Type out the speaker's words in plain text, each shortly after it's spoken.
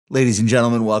Ladies and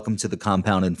gentlemen, welcome to the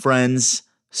Compound and Friends.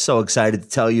 So excited to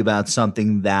tell you about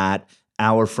something that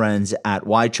our friends at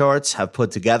Y-Charts have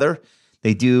put together.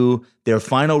 They do their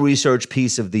final research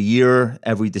piece of the year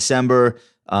every December.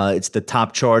 It's the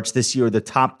top charts this year, the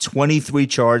top 23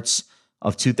 charts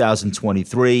of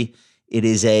 2023. It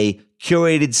is a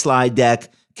curated slide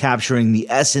deck capturing the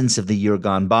essence of the year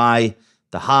gone by,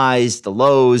 the highs, the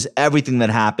lows, everything that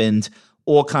happened,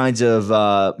 all kinds of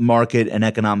market and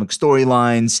economic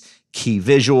storylines, key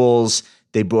visuals.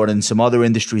 They brought in some other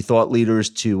industry thought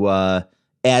leaders to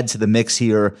add to the mix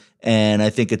here, and I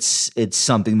think it's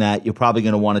something that you're probably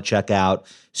going to want to check out.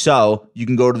 So you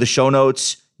can go to the show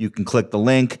notes. You can click the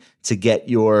link to get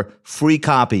your free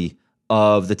copy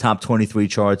of the top 23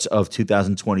 charts of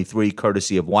 2023,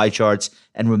 courtesy of Y-Charts.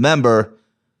 And remember,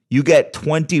 you get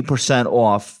 20%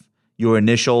 off your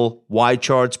initial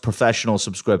Y-Charts professional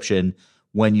subscription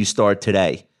when you start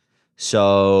today.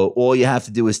 So all you have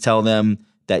to do is tell them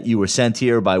that you were sent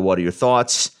here by What Are Your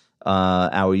Thoughts,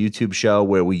 our YouTube show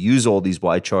where we use all these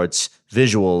Y-Charts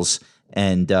visuals,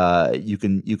 and you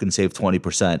can save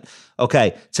 20%.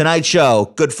 Okay, tonight's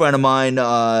show, good friend of mine,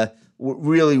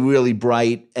 really, really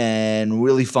bright and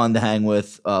really fun to hang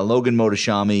with, Logan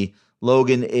Mohtashami.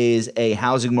 Logan is a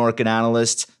housing market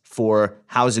analyst for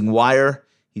Housing Wire.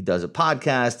 He does a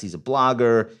podcast. He's a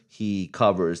blogger. He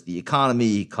covers the economy.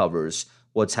 He covers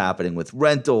what's happening with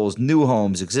rentals, new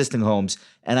homes, existing homes.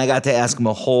 And I got to ask him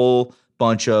a whole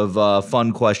bunch of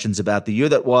fun questions about the year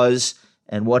that was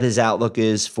and what his outlook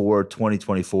is for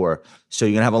 2024. So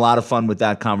you're going to have a lot of fun with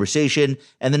that conversation.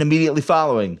 And then immediately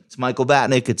following, it's Michael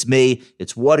Batnick. It's me.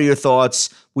 It's What Are Your Thoughts?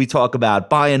 We talk about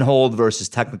buy and hold versus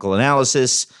technical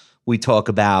analysis. We talk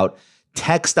about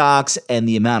tech stocks and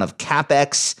the amount of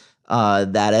CapEx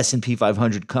that S&P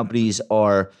 500 companies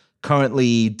are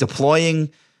currently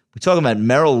deploying. We talk about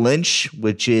Merrill Lynch,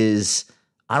 which is,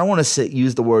 I don't want to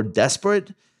use the word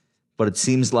desperate, but it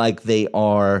seems like they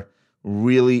are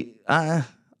really, I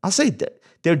think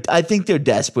they're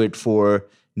desperate for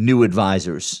new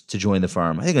advisors to join the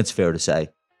firm. I think it's fair to say.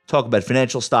 Talk about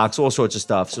financial stocks, all sorts of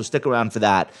stuff. So stick around for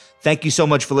that. Thank you so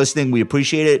much for listening. We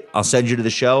appreciate it. I'll send you to the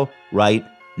show right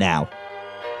now.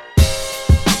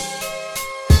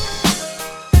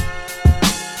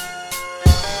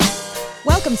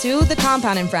 Welcome to The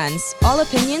Compound and Friends. All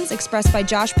opinions expressed by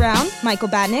Josh Brown, Michael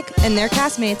Batnick, and their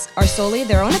castmates are solely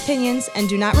their own opinions and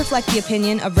do not reflect the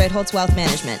opinion of Ritholtz Wealth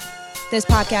Management. This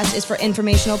podcast is for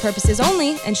informational purposes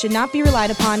only and should not be relied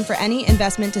upon for any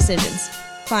investment decisions.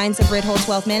 Clients of Ritholtz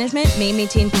Wealth Management may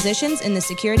maintain positions in the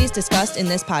securities discussed in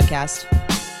this podcast.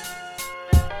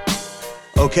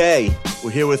 Okay,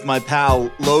 we're here with my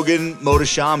pal, Logan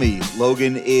Mohtashami.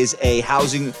 Logan is a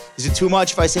is it too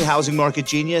much if I say housing market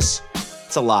genius?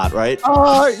 It's a lot, right?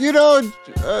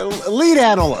 Lead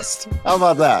analyst. How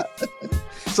about that?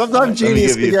 Sometimes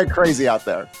genius can get crazy out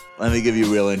there. Let me give you a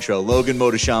real intro. Logan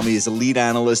Mohtashami is a lead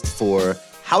analyst for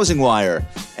Housing Wire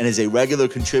and is a regular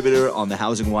contributor on the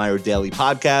Housing Wire Daily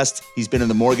podcast. He's been in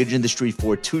the mortgage industry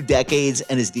for 2 decades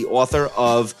and is the author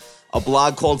of a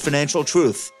blog called Financial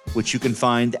Truth, which you can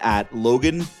find at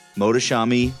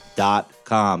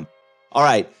loganmohtashami.com. All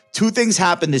right, 2 things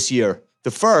happened this year.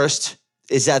 The first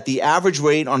is that the average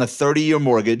rate on a 30-year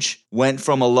mortgage went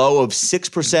from a low of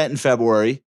 6% in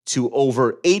February to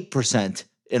over 8%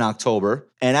 in October,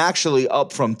 and actually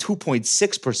up from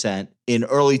 2.6% in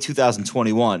early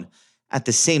 2021. At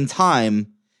the same time,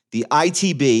 the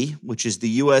ITB, which is the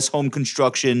U.S. Home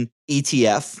Construction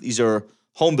ETF, these are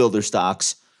home builder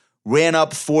stocks, ran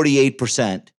up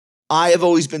 48%. I have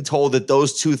always been told that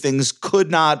those 2 things could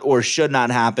not or should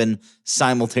not happen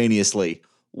simultaneously.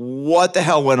 What the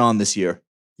hell went on this year?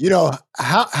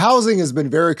 Housing has been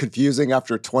very confusing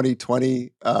after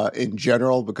 2020 in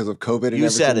general because of COVID and everything. You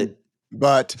said it.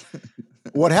 But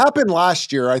what happened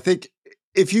last year, I think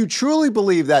if you truly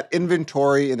believe that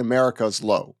inventory in America is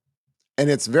low, and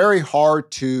it's very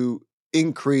hard to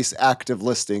increase active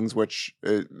listings, which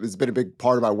has been a big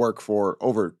part of my work for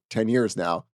over 10 years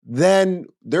now, then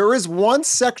there is one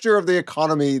sector of the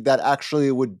economy that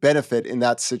actually would benefit in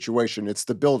that situation. It's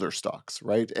the builder stocks,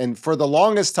 right? And for the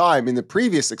longest time in the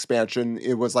previous expansion,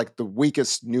 it was like the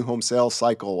weakest new home sales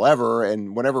cycle ever.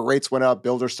 And whenever rates went up,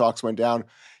 builder stocks went down.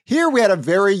 Here we had a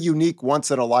very unique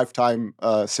once-in-a-lifetime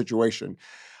situation.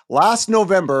 Last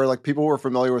November, like people who are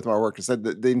familiar with my work, I said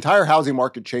that the entire housing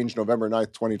market changed November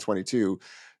 9th, 2022.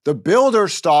 The builder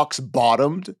stocks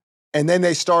bottomed, and then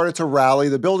they started to rally.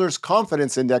 The builders'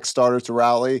 confidence index started to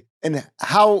rally. And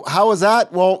how is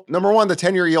that? Well, number one, the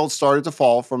 10-year yield started to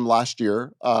fall from last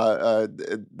year.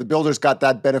 The builders got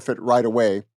that benefit right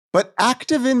away. But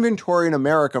active inventory in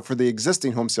America for the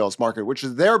existing home sales market, which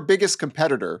is their biggest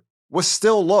competitor, was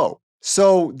still low.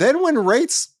 So then when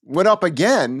rates went up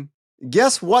again,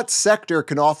 guess what sector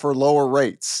can offer lower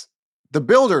rates? The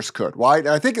builders could, right? And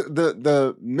I think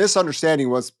the misunderstanding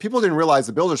was people didn't realize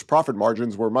the builders' profit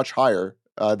margins were much higher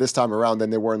this time around than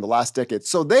they were in the last decade.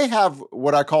 So they have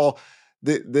what I call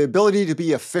the ability to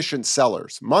be efficient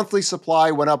sellers. Monthly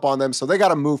supply went up on them, so they got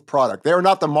to move product. They're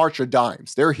not the March of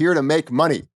Dimes. They're here to make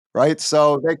money, right?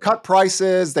 So they cut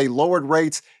prices, they lowered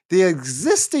rates. The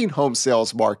existing home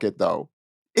sales market, though,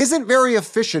 isn't very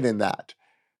efficient in that.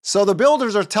 So the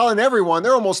builders are telling everyone,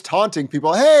 they're almost taunting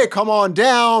people, hey, come on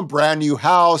down, brand new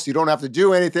house, you don't have to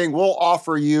do anything, we'll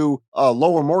offer you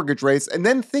lower mortgage rates. And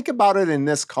then think about it in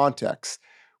this context.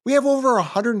 We have over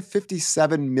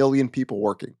 157 million people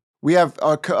working. We have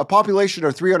a population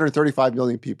of 335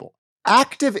 million people.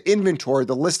 Active inventory,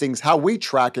 the listings, how we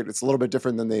track it, it's a little bit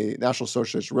different than the National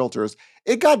Association of Realtors.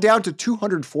 It got down to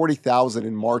 240,000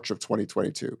 in March of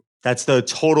 2022. That's the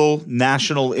total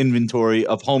national inventory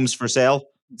of homes for sale?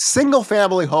 Single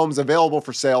family homes available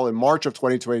for sale in March of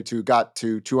 2022 got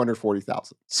to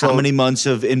 240,000. So how many months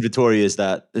of inventory is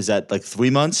that? Is that like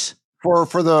 3 months? For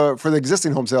the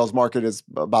existing home sales market is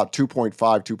about 2.5,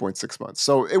 2.6 months.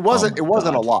 So it wasn't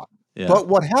a lot. Yeah. But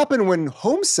what happened when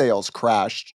home sales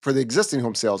crashed for the existing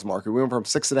home sales market, we went from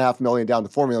 6.5 million down to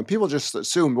 4 million. People just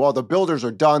assumed, well, the builders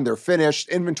are done, they're finished,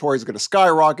 inventory is going to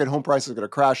skyrocket, home prices are going to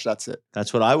crash, that's it.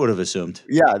 That's what I would have assumed.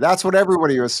 Yeah, that's what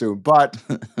everybody assumed. But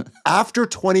after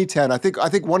 2010, I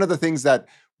think one of the things that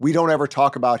we don't ever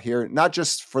talk about here, not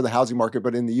just for the housing market,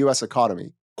 but in the US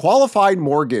economy, qualified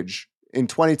mortgage in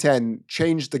 2010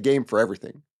 changed the game for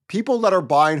everything. People that are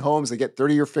buying homes, they get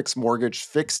 30-year fixed mortgage,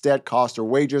 fixed debt cost, their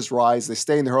wages rise, they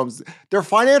stay in their homes. Their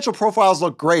financial profiles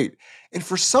look great. And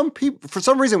for some people, for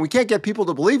some reason, we can't get people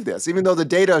to believe this, even though the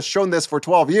data has shown this for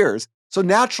 12 years. So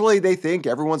naturally, they think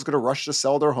everyone's going to rush to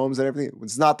sell their homes and everything.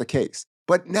 It's not the case.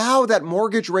 But now that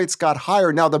mortgage rates got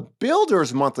higher, now the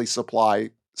builders' monthly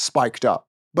supply spiked up.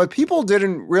 But people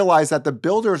didn't realize that the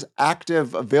builders'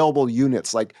 active available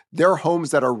units, like their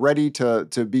homes that are ready to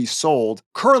be sold,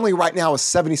 currently right now is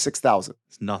 76,000.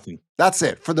 It's nothing. That's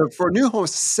it. For new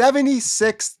homes,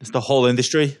 76. It's the whole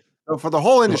industry? For the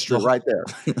whole industry right there.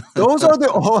 Those are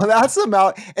that's the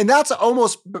amount, and that's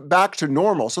almost back to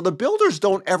normal. So the builders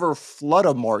don't ever flood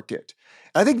a market.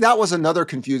 And I think that was another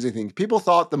confusing thing. People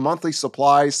thought the monthly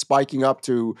supply spiking up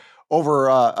to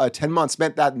over 10 months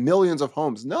meant that millions of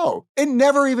homes. No, it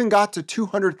never even got to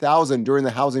 200,000 during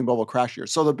the housing bubble crash year.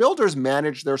 So the builders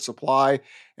managed their supply,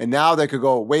 and now they could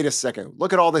go, wait a second,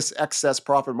 look at all this excess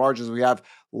profit margins we have.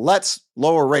 Let's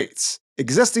lower rates.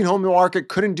 Existing home market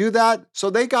couldn't do that, so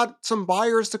they got some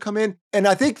buyers to come in. And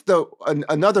I think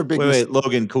another big wait,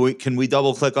 Logan, can we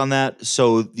double click on that?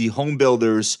 So the home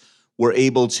builders were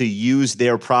able to use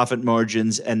their profit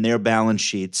margins and their balance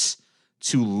sheets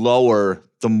to lower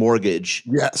the mortgage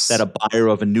that a buyer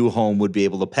of a new home would be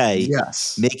able to pay,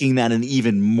 making that an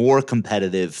even more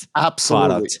competitive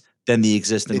product than the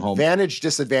existing home. Advantage,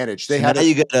 disadvantage.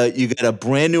 You get a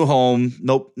brand new home.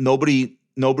 Nope, nobody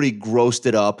grossed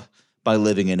it up by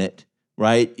living in it,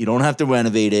 right? You don't have to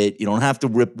renovate it. You don't have to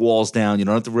rip walls down. You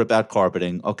don't have to rip out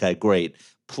carpeting. Okay, great.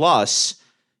 Plus,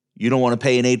 you don't want to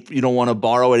pay you don't want to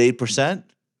borrow at 8%.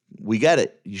 We get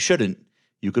it. You shouldn't.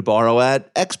 You could borrow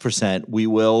at X%. We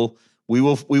will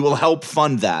help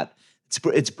fund that.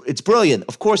 It's brilliant.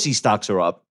 Of course, these stocks are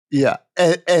up. Yeah,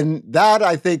 and that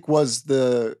I think was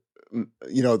the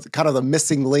kind of the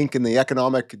missing link in the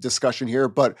economic discussion here.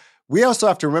 But we also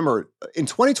have to remember, in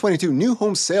 2022, new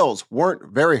home sales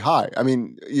weren't very high. I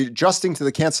mean, adjusting to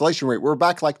the cancellation rate, we're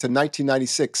back like to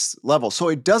 1996 level. So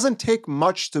it doesn't take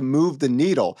much to move the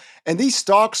needle. And these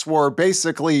stocks were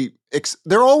basically,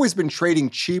 they're always been trading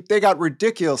cheap. They got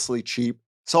ridiculously cheap.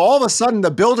 So all of a sudden, the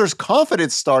builders'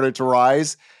 confidence started to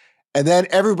rise, and then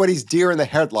everybody's deer in the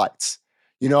headlights.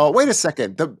 Wait a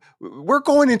second, we're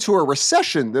going into a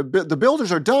recession. The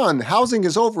builders are done. Housing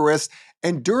is over with.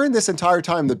 And during this entire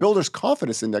time, the builders'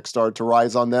 confidence index started to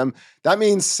rise on them. That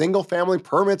means single family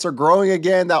permits are growing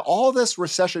again. Now, all this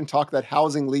recession talk that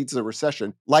housing leads to a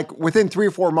recession, like within 3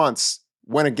 or 4 months,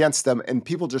 went against them, and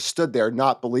people just stood there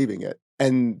not believing it.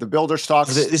 And the builder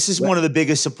stocks. This is one of the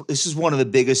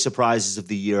biggest surprises of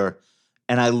the year.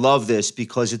 And I love this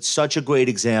because it's such a great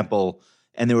example.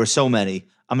 And there were so many.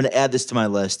 I'm going to add this to my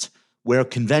list where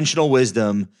conventional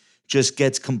wisdom just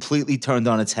gets completely turned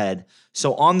on its head.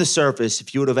 So on the surface,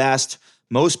 if you would have asked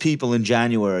most people in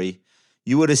January,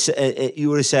 you would have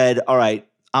said, all right,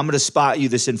 I'm going to spot you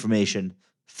this information.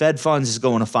 Fed funds is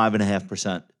going to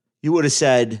 5.5%. You would have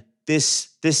said, this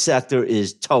sector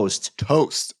is toast.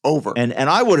 Toast over. And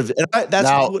I would have.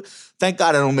 Thank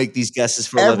God I don't make these guesses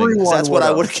for a living, because that's what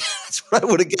I would have. That's what I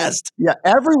would have guessed. Yeah,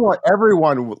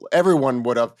 everyone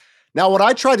would have. Now, what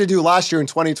I tried to do last year in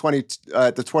 2020,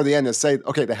 toward the end, is say,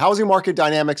 okay, the housing market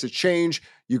dynamics has changed.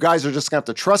 You guys are just gonna have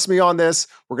to trust me on this.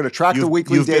 We're gonna track the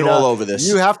weekly data. You've been all over this.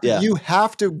 You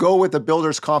have to go with the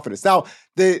builder's confidence. Now,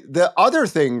 the other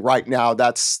thing right now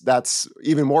that's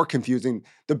even more confusing.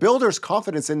 The builder's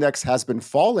confidence index has been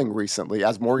falling recently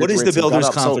as mortgage rates have gone up. What is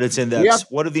the builder's confidence index?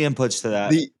 What are the inputs to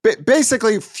that?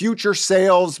 Basically future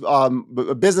sales,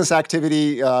 business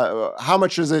activity. How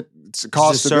much does it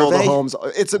cost to build the homes?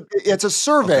 It's a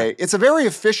survey. Okay. It's a very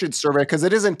efficient survey because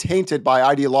it isn't tainted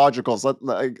by ideologicals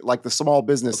like the small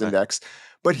business index.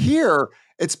 But here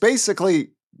it's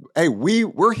basically, hey,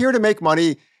 we're here to make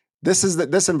money.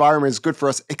 This environment is good for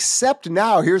us. Except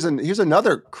now, here's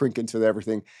another crink into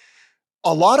everything.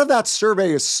 A lot of that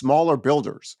survey is smaller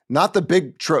builders, not the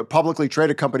big publicly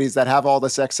traded companies that have all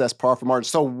this excess profit margin.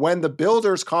 So when the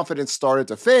builders' confidence started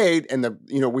to fade, and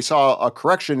we saw a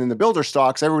correction in the builder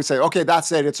stocks, everyone say, okay,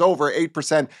 that's it, it's over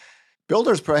 8%.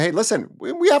 Builders, hey, listen,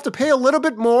 we have to pay a little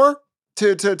bit more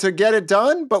to get it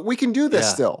done, but we can do this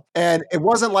still. And it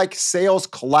wasn't like sales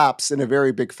collapsed in a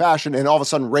very big fashion, and all of a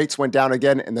sudden rates went down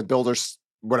again, and the builders,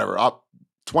 up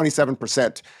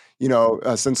 27%.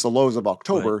 Since the lows of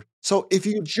October. Right. So if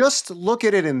you just look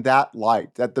at it in that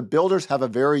light, that the builders have a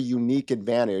very unique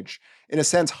advantage, in a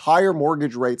sense, higher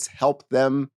mortgage rates help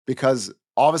them because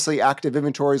obviously active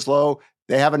inventory is low.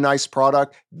 They have a nice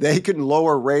product. They can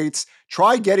lower rates.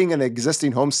 Try getting an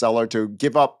existing home seller to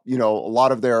give up, a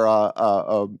lot of their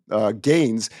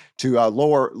gains to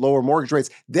lower mortgage rates.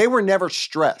 They were never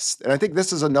stressed, and I think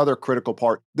this is another critical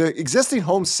part. The existing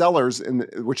home sellers,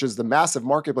 which is the massive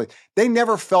marketplace, they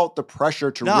never felt the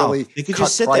pressure to really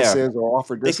cut prices or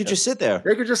offer discounts. They could just sit there.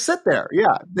 They could just sit there.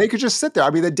 Yeah, they could just sit there.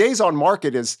 I mean, the days on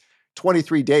market is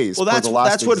 23 days. Well, that's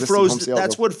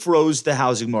what froze the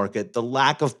housing market, the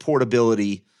lack of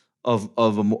portability of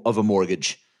a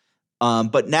mortgage.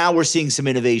 But now we're seeing some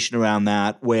innovation around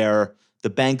that, where the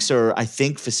banks are, I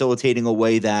think, facilitating a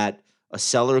way that a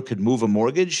seller could move a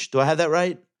mortgage. Do I have that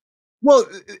right? Well,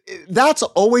 that's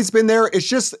always been there.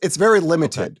 It's very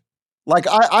limited. Okay. Like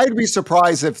I'd be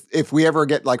surprised if we ever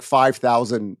get like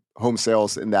 5,000 home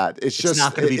sales in that. It's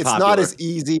not going to be popular. It's not as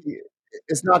easy.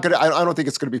 It's not going to, I don't think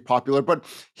it's going to be popular, but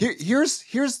this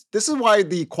is why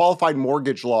the qualified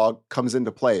mortgage law comes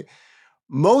into play.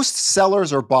 Most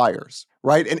sellers are buyers,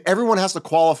 right? And everyone has to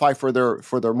qualify for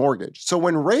their mortgage. So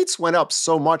when rates went up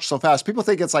so much so fast, people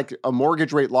think it's like a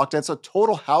mortgage rate lockdown. It's a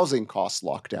total housing cost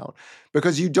lockdown,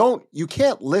 because you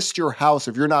can't list your house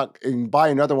if you're not and buy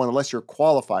another one unless you're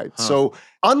qualified. Huh. So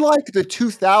unlike the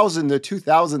 2000 to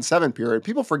 2007 period,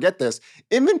 people forget this,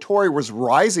 inventory was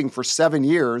rising for 7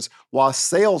 years while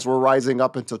sales were rising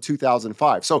up until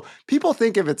 2005. So people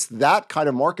think if it's that kind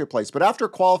of marketplace, but after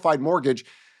qualified mortgage,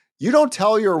 you don't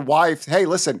tell your wife, hey,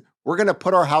 listen, we're going to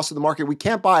put our house in the market. We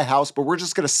can't buy a house, but we're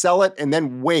just going to sell it and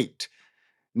then wait.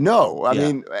 No, I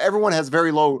mean, everyone has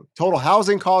very low total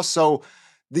housing costs. So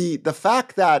the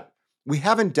fact that we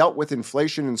haven't dealt with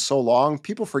inflation in so long,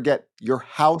 people forget your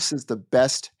house is the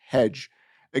best hedge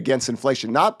against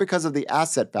inflation, not because of the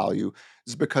asset value,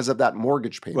 it's because of that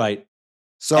mortgage payment. Right.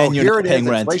 So and here it is,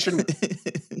 inflation,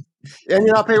 and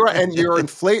you're not paying rent, and your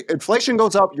inflation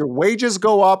goes up, your wages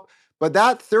go up. But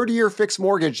that 30-year fixed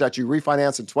mortgage that you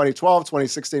refinance in 2012,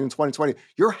 2016, and 2020,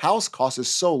 your house cost is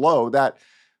so low that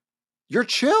you're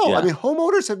chill. Yeah. I mean,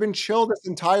 homeowners have been chill this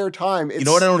entire time. You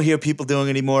know what I don't hear people doing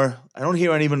anymore? I don't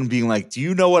hear anyone being like, do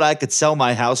you know what I could sell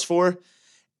my house for?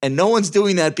 And no one's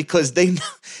doing that because they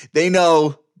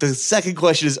know the second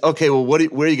question is, okay, well, where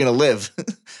are you going to live?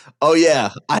 Oh,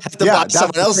 yeah, I have to buy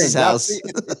someone else's house.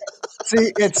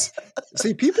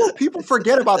 People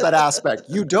forget about that aspect.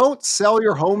 You don't sell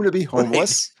your home to be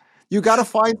homeless. Right. You got to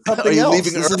find something else.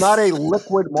 This is not a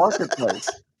liquid marketplace,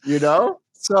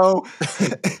 So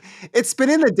it's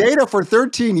been in the data for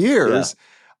 13 years.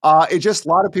 Yeah. A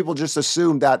lot of people just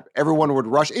assumed that everyone would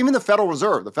rush. Even the Federal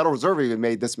Reserve even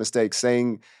made this mistake,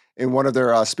 saying in one of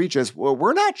their speeches, well,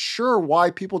 we're not sure why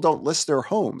people don't list their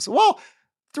homes. Well,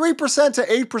 3% to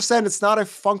 8%, it's not a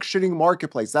functioning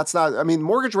marketplace.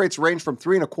 Mortgage rates range from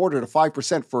 3.25% to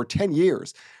 5% for 10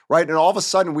 years, right? And all of a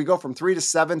sudden we go from 3 to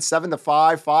 7, 7 to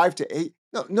 5, 5 to 8.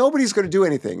 No, nobody's going to do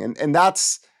anything. And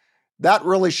that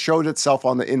really showed itself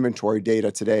on the inventory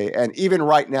data today. And even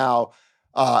right now,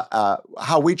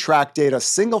 how we track data,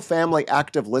 single family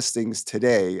active listings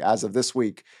today, as of this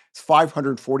week, it's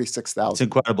 546,000. It's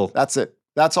incredible. That's it.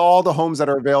 That's all the homes that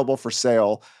are available for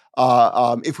sale.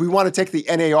 If we want to take the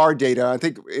NAR data, I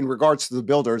think in regards to the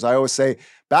builders, I always say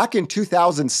back in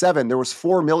 2007, there was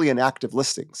 4 million active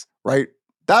listings, right?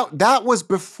 That was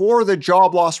before the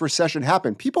job loss recession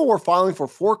happened. People were filing for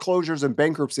foreclosures and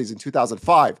bankruptcies in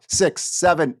 2005, 6,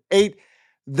 7, 8.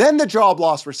 Then the job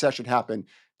loss recession happened.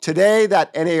 Today,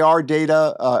 that NAR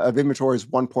data of inventory is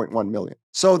 1.1 million.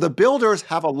 So the builders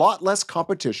have a lot less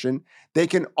competition. They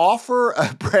can offer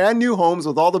brand new homes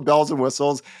with all the bells and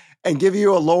whistles and give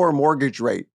you a lower mortgage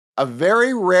rate. A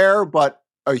very rare, but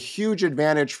a huge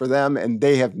advantage for them. And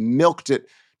they have milked it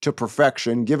to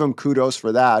perfection. Give them kudos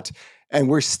for that. And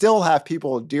we still have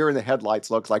people deer in the headlights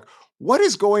looks like, what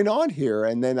is going on here?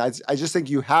 And then I just think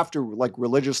you have to like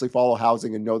religiously follow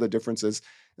housing and know the differences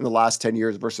in the last 10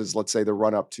 years versus, let's say, the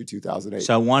run up to 2008.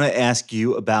 So I want to ask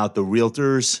you about the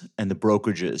realtors and the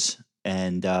brokerages,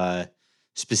 and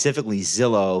specifically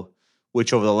Zillow,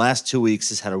 which over the last 2 weeks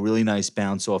has had a really nice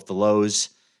bounce off the lows.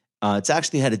 It's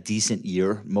actually had a decent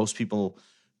year. Most people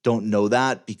don't know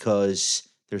that because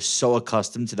they're so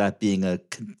accustomed to that being a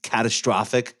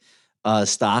catastrophic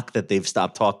stock that they've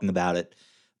stopped talking about it.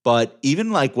 But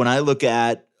even like when I look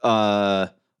at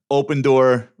Open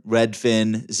Door,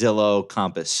 Redfin, Zillow,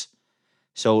 Compass.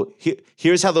 So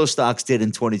here's how those stocks did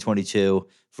in 2022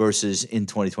 versus in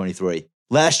 2023.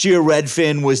 Last year,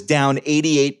 Redfin was down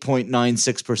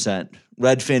 88.96%.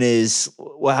 Redfin is,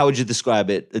 well, how would you describe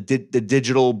it? The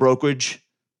digital brokerage?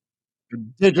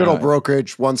 Digital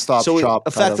brokerage, one-stop so shop.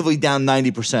 Effectively down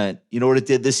 90%. You know what it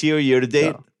did this year to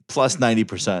date? Yeah. Plus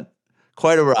 90%.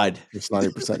 Quite a ride. It's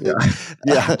 90%, yeah.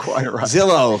 Yeah, quite a ride.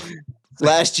 Zillow,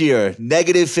 last year,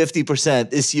 negative 50%.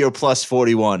 This year, plus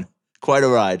 41. Quite a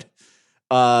ride.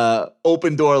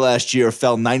 Open Door last year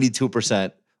fell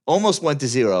 92%. Almost went to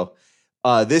zero.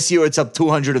 This year, it's up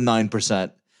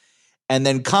 209%. And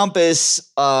then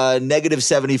Compass, negative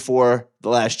 74 the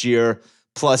last year,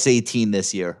 plus 18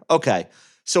 this year. Okay,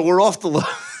 so we're off the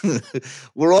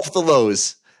we're off the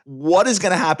lows. What is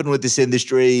going to happen with this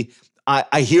industry?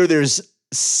 I hear there's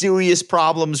serious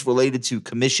problems related to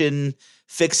commission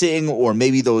fixing, or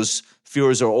maybe those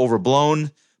fears are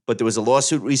overblown. But there was a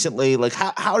lawsuit recently. Like,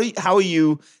 how are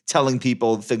you telling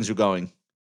people things are going?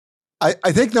 I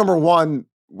think number one,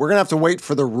 we're going to have to wait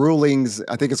for the rulings.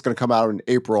 I think it's going to come out in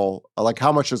April, like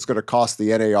how much it's going to cost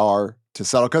the NAR to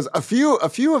settle. Because a few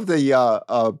of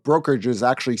the brokerages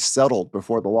actually settled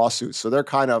before the lawsuit. So they're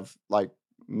kind of like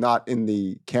not in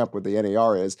the camp where the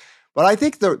NAR is. But I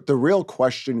think the real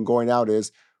question going out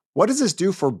is, what does this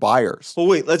do for buyers? Well,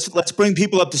 wait, let's bring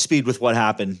people up to speed with what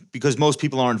happened, because most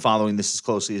people aren't following this as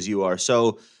closely as you are.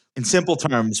 So in simple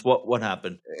terms, what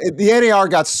happened? The NAR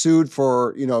got sued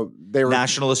for, they were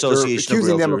National Association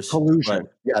accusing of Realtors. them of collusion. Right.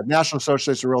 Yeah, National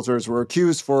Association of Realtors were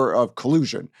accused of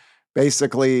collusion.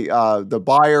 Basically, the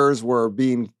buyers were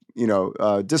being,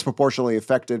 disproportionately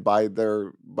affected by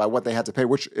what they had to pay.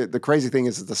 Which the crazy thing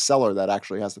is the seller that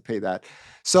actually has to pay that.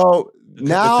 So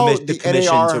now the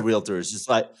commission NAR, to realtors, it's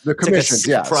like the commissions,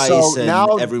 like a price, so and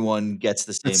now everyone gets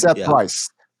the same set price.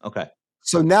 Okay.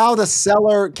 So now the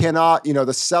seller cannot,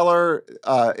 the seller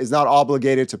is not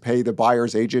obligated to pay the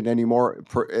buyer's agent anymore.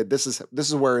 This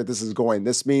is where this is going.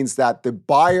 This means that the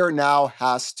buyer now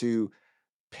has to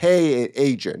pay an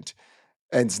agent,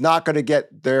 and it's not going to get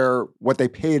what they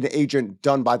pay an agent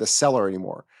done by the seller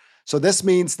anymore. So this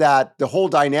means that the whole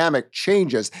dynamic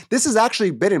changes. This has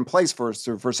actually been in place for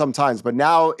some times, but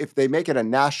now if they make it a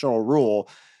national rule,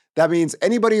 that means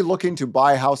anybody looking to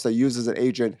buy a house that uses an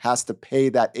agent has to pay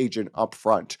that agent up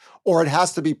front, or it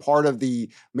has to be part of the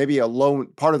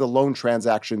loan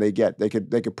transaction they get. They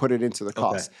could put it into the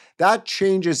cost. Okay. That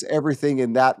changes everything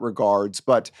in that regards.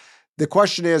 But the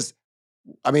question is,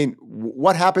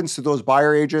 what happens to those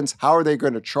buyer agents? How are they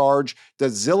going to charge?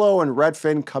 Does Zillow and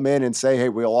Redfin come in and say, hey,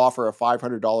 we'll offer a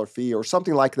 $500 fee or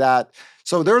something like that?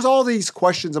 So there's all these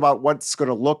questions about what it's going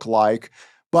to look like.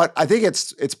 But I think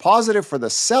it's positive for the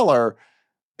seller,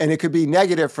 and it could be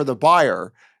negative for the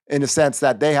buyer in the sense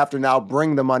that they have to now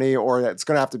bring the money, or it's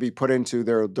going to have to be put into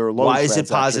their loan. Why is it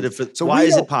positive for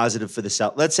the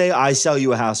seller? Let's say I sell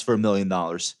you a house for $1 million.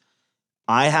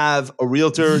 I have a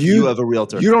realtor. You have a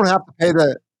realtor. You don't have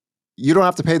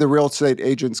to pay the real estate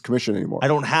agent's commission anymore. I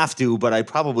don't have to, but I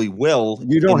probably will.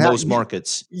 You don't in most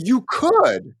markets. You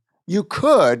could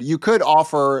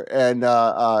offer, and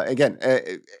again,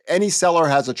 any seller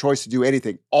has a choice to do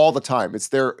anything all the time. It's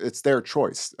their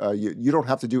choice. You don't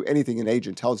have to do anything an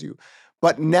agent tells you.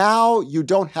 But now you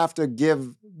don't have to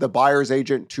give the buyer's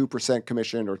agent 2%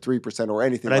 commission or 3% or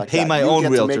anything like that. But I pay my own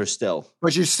realtor still.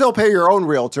 But you still pay your own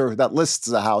realtor that lists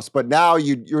the house. But now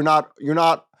you're not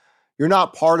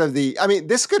part of the.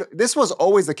 This was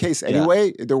always the case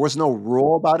anyway. Yeah. There was no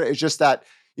rule about it. It's just that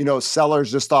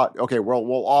sellers just thought, okay, well,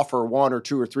 we'll offer 1 or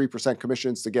 2 or 3%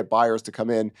 commissions to get buyers to come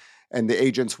in, and the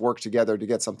agents work together to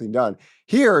get something done.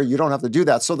 Here, you don't have to do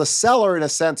that. So the seller, in a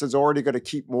sense, is already going to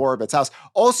keep more of its house.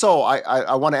 Also,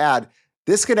 I want to add,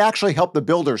 this could actually help the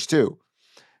builders too,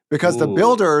 because the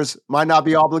builders might not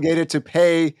be obligated to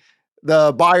pay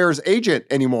the buyer's agent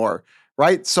anymore,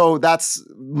 right? So that's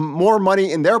more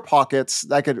money in their pockets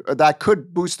that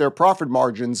could boost their profit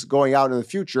margins going out in the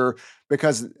future,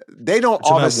 because they don't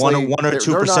obviously 1 or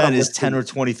 2% is $10,000 or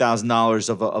 $20,000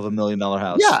 of a $1 million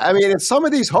house. Yeah, I mean, it's some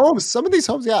of these homes,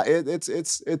 yeah,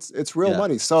 it's real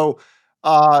money. So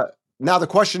now the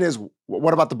question is,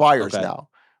 what about the buyers now?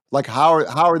 Like, how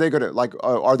are they going to,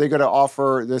 are they going to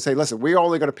offer, they say, listen, we're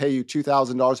only going to pay you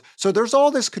 $2,000. So there's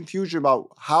all this confusion about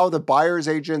how the buyer's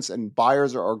agents and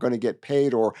buyers are going to get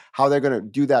paid, or how they're going to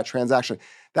do that transaction.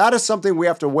 That is something we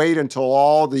have to wait until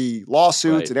all the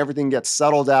lawsuits and everything gets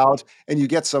settled out and you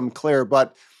get some clear.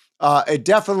 But it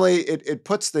definitely, it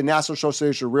puts the National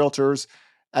Association of Realtors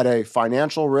at a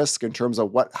financial risk in terms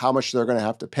of how much they're going to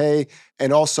have to pay.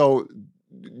 And also,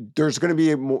 there's going to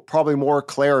be probably more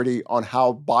clarity on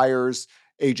how buyers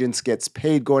agents gets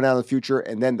paid going out in the future.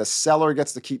 And then the seller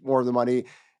gets to keep more of the money.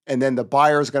 And then the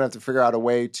buyer is going to have to figure out a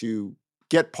way to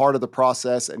get part of the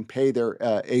process and pay their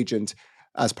agent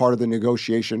as part of the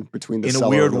negotiation between the seller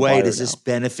and the buyer. In a weird way, does this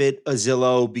benefit a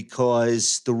Zillow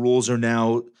because the rules are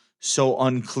now so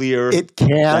unclear? It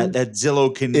can. That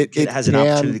Zillow has an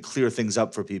opportunity to clear things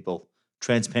up for people.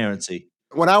 Transparency.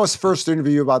 When I was first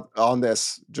interviewed on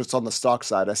this, just on the stock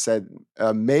side, I said,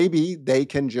 maybe they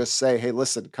can just say, hey,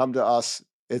 listen, come to us.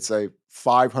 It's a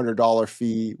 $500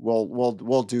 fee.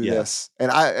 We'll do this.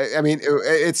 And I mean,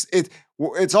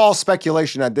 it's all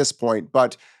speculation at this point,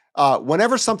 but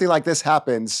whenever something like this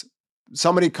happens,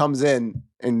 somebody comes in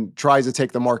and tries to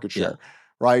take the market share.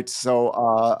 Right. So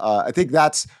I think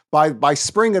that's by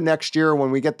spring of next year, when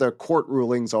we get the court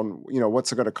rulings on,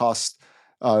 what's it going to cost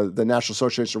the National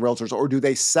Association of Realtors, or do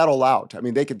they settle out? I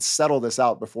mean, they could settle this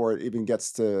out before it even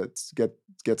gets to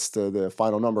the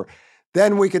final number.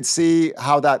 Then we could see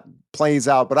how that plays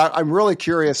out. But I'm really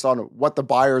curious on what the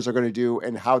buyers are going to do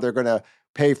and how they're going to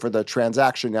pay for the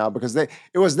transaction now, because it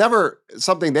was never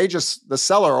something the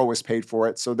seller always paid for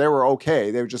it. So they were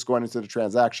okay. They were just going into the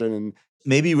transaction. And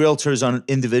maybe realtors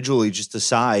individually just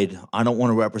decide, I don't want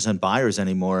to represent buyers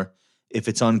anymore if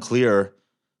it's unclear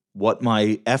what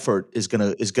my effort is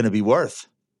gonna be worth.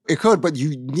 It could, but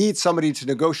you need somebody to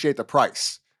negotiate the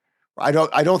price. I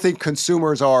don't think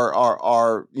consumers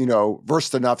are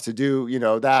versed enough to do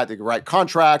that. They can write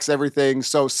contracts, everything.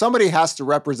 So somebody has to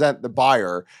represent the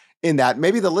buyer in that.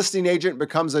 Maybe the listing agent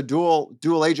becomes a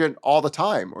dual agent all the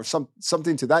time, or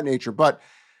something to that nature. But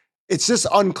it's just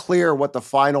unclear what the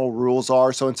final rules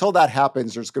are. So until that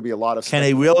happens, there's going to be a lot of. Can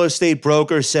a real estate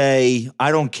broker say,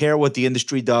 I don't care what the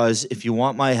industry does, if you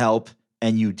want my help,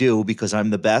 and you do because I'm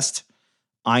the best,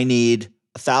 I need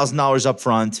 $1,000 up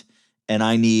front, and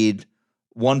I need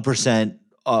 1%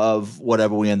 of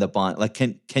whatever we end up buying? Like,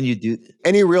 can you do?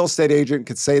 Any real estate agent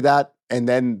could say that, and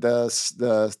then the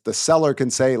seller can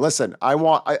say, listen,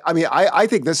 I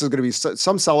think this is going to be,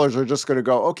 some sellers are just going to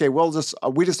go, okay,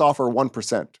 we just offer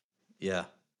 1%. Yeah.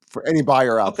 For any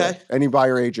buyer out there, any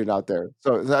buyer agent out there.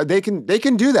 So they can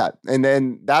do that. And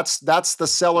then that's the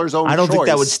seller's own choice. I don't think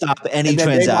that would stop any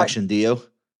transaction, do you?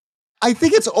 I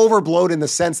think it's overblown in the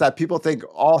sense that people think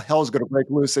all hell's going to break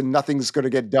loose and nothing's going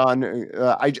to get done.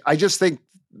 I just think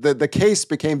the case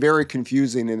became very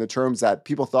confusing in the terms that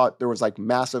people thought there was like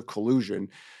massive collusion.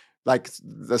 Like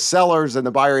the sellers and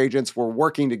the buyer agents were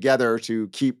working together to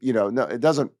keep, no, it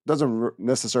doesn't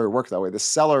necessarily work that way. The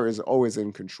seller is always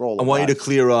in control. I want you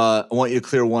to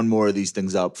clear one more of these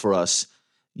things up for us.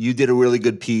 You did a really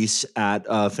good piece at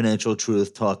Financial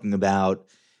Truth talking about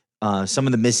some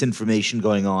of the misinformation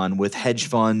going on with hedge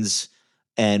funds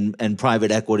and private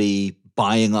equity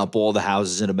buying up all the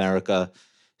houses in America.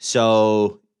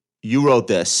 So you wrote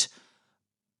this.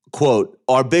 Quote,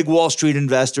 are big Wall Street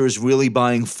investors really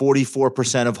buying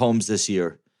 44% of homes this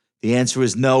year? The answer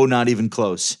is no, not even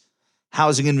close.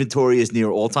 Housing inventory is near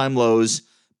all-time lows,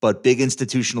 but big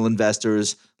institutional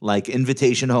investors like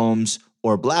Invitation Homes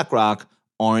or BlackRock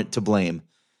aren't to blame.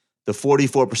 The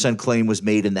 44% claim was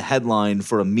made in the headline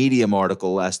for a Medium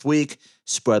article last week,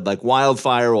 spread like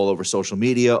wildfire all over social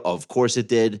media. Of course it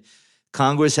did.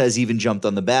 Congress has even jumped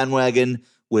on the bandwagon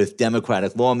with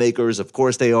Democratic lawmakers, of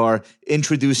course they are,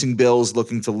 introducing bills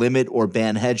looking to limit or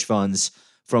ban hedge funds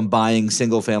from buying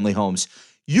single-family homes.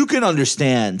 You can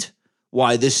understand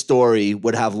why this story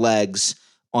would have legs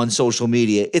on social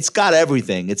media. It's got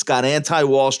everything. It's got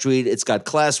anti-Wall Street. It's got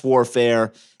class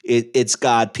warfare. It's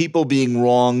got people being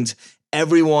wronged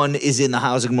Everyone is in the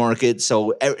housing market,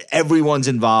 so everyone's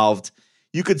involved.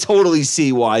 You could totally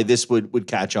see why this would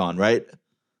catch on, right?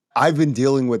 I've been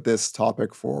dealing with this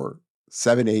topic for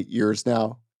 7-8 years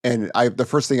now. And the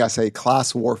first thing I say,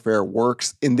 class warfare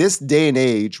works in this day and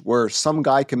age where some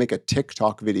guy can make a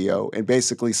TikTok video and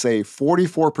basically say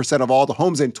 44% of all the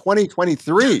homes in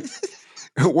 2023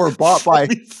 were bought by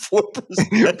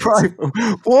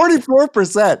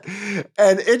 44%.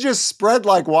 And it just spread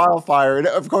like wildfire. And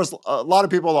of course, a lot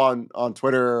of people on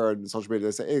Twitter and social media,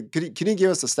 they say, hey, can you give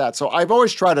us the stats? So I've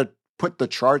always tried to put the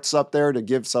charts up there to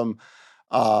give some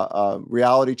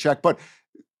reality check. But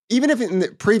even if in the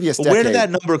previous decade, where did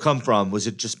that number come from? Was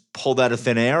it just pulled out of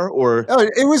thin air, or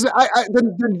it was?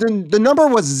 The number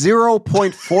was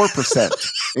 0.4%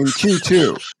 in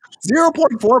Q2,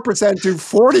 0.4% to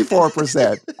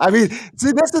 44%. I mean,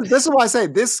 see, this is why I say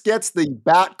this gets the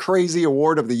Bat Crazy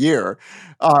Award of the year,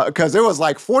 because it was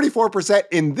like 44%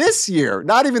 in this year,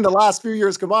 not even the last few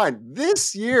years combined.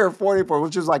 This year, 44,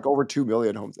 which is like over 2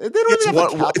 million homes. They don't even have a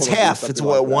capital. It's half. It's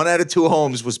what, 1 out of 2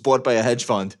 homes was bought by a hedge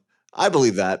fund. I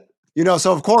believe that.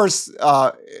 So of course,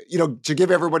 to give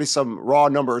everybody some raw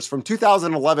numbers, from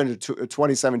 2011 to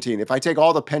 2017, if I take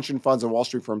all the pension funds and Wall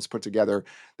Street firms put together,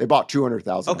 they bought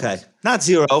 200,000 Okay, homes. not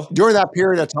zero. During that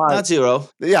period of time. Not zero.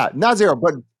 Yeah, not zero.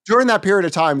 But during that period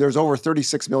of time, there's over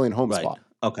 36 million homes bought.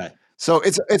 Okay. So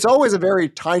it's always a very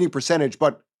tiny percentage,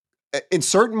 but in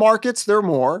certain markets, there are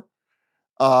more,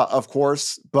 of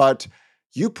course, but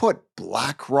you put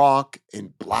BlackRock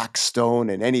and Blackstone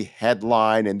in any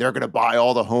headline and they're going to buy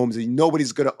all the homes and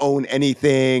nobody's going to own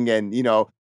anything. And,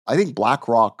 I think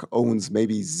BlackRock owns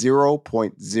maybe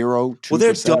 0.02%. Well,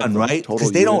 they're done, right?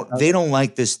 Because they don't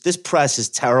like this. This press is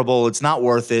terrible. It's not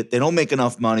worth it. They don't make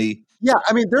enough money. Yeah,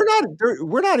 I mean,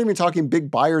 we're not even talking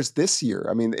big buyers this year.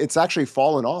 I mean, it's actually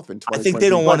fallen off in 2020. I think they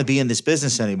don't want to be in this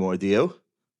business anymore, do you?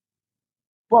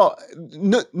 Well,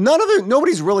 none of it,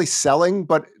 nobody's really selling,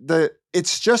 but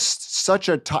it's just such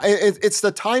it's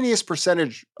the tiniest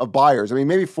percentage of buyers. I mean,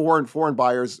 maybe foreign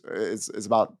buyers is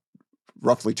about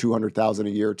roughly 200,000 a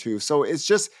year too. So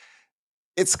it's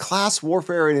class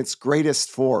warfare in its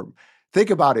greatest form. Think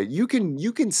about it. You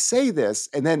can say this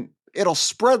and then it'll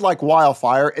spread like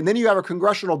wildfire. And then you have a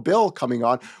congressional bill coming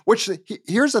on, which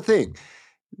here's the thing.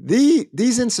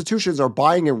 These institutions are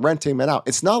buying and renting them out.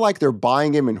 It's not like they're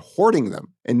buying them and hoarding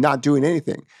them and not doing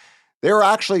anything. There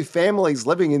are actually families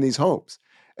living in these homes,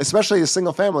 especially a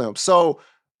single family home. So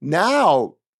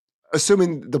now,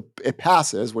 assuming it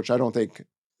passes, which I don't think,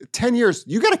 10 years,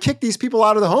 you got to kick these people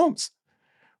out of the homes,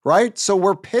 right? So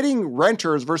we're pitting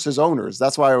renters versus owners.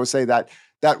 That's why I always say that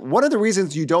one of the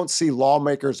reasons you don't see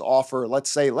lawmakers offer,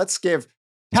 let's give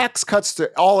tax cuts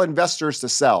to all investors to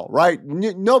sell, right?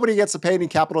 Nobody gets to pay any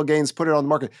capital gains, put it on the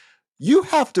market. You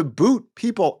have to boot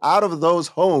people out of those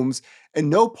homes, and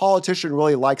no politician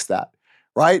really likes that,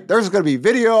 right? There's going to be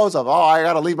videos of, I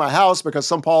got to leave my house because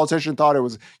some politician thought it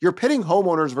was, you're pitting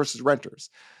homeowners versus renters.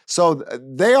 So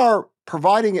they are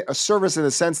providing a service in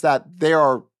the sense that they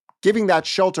are giving that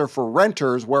shelter for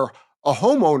renters where a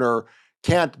homeowner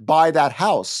can't buy that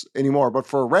house anymore, but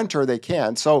for a renter, they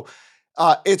can. So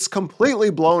it's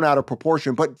completely blown out of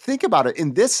proportion. But think about it.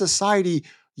 In this society,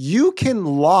 you can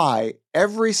lie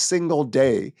every single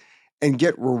day and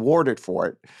get rewarded for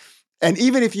it. And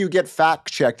even if you get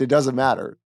fact checked, it doesn't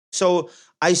matter. So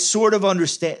I sort of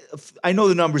understand. I know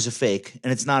the numbers are fake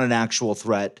and it's not an actual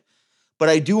threat, but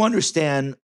I do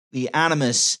understand the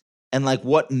animus and like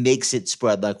what makes it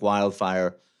spread like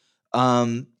wildfire.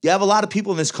 You have a lot of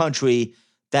people in this country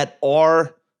that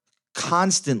are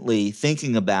constantly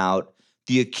thinking about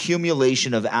the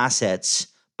accumulation of assets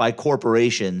by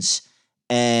corporations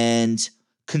and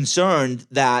concerned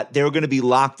that they're going to be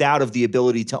locked out of the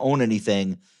ability to own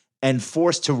anything and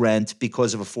forced to rent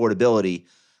because of affordability.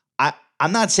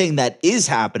 I'm not saying that is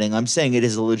happening. I'm saying it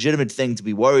is a legitimate thing to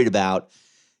be worried about.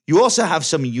 You also have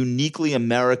some uniquely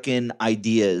American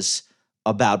ideas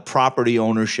about property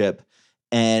ownership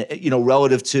and,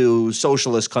 relative to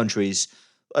socialist countries.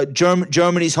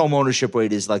 Germany's home ownership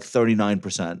rate is like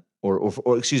 39%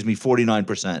 or excuse me,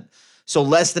 49%. So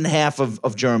less than half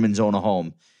of Germans own a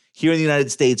home. Here in the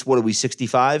United States, what are we,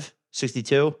 65,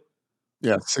 62?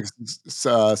 Yeah,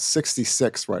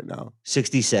 66 right now.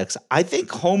 66. I think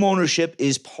home ownership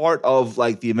is part of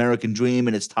like the American dream,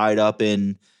 and it's tied up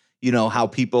in, how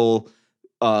people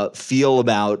feel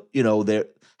about,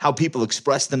 how people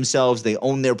express themselves. They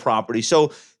own their property.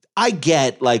 So I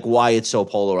get like why it's so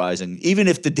polarizing, even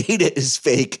if the data is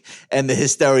fake and the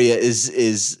hysteria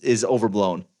is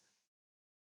overblown.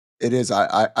 It is.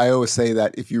 I always say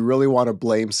that if you really want to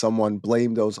blame someone,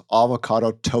 blame those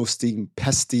avocado toasting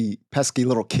pesky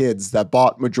little kids that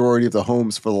bought majority of the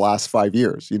homes for the last 5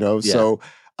 years. Yeah. So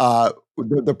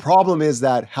the problem is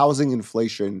that housing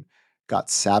inflation got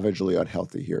savagely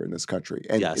unhealthy here in this country,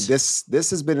 and Yes. this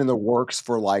has been in the works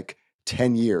for like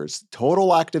 10 years.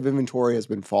 Total active inventory has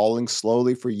been falling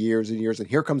slowly for years and years, and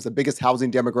here comes the biggest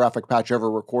housing demographic patch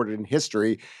ever recorded in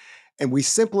history. And we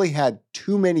simply had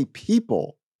too many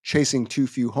people chasing too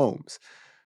few homes.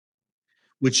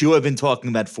 Which you have been talking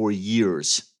about for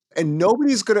years. And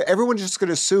everyone's just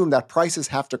gonna assume that prices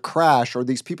have to crash or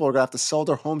these people are gonna have to sell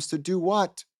their homes to do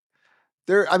what?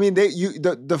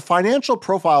 The financial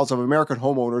profiles of American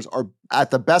homeowners are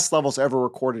at the best levels ever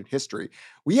recorded in history.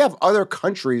 We have other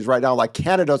countries right now, like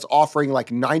Canada's offering like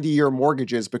 90-year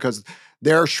mortgages because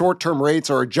their short-term rates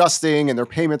are adjusting and their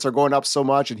payments are going up so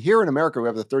much. And here in America, we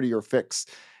have the 30-year fix.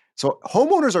 So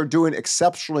homeowners are doing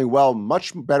exceptionally well,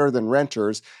 much better than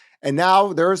renters. And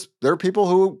now there are people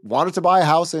who wanted to buy a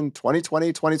house in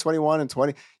 2020, 2021, and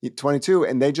 2022,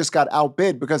 and they just got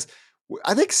outbid because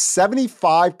I think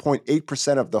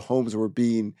 75.8% of the homes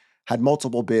had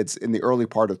multiple bids in the early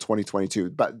part of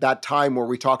 2022. But that time where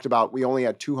we talked about we only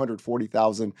had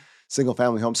 240,000 single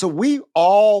family homes. So we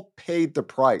all paid the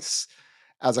price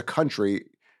as a country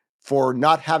for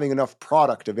not having enough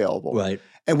product available. Right.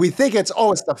 And we think it's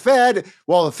the Fed.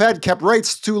 Well, the Fed kept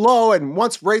rates too low. And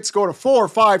once rates go to 4,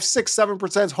 5, 6,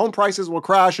 7%, home prices will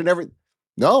crash and everything.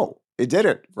 No, it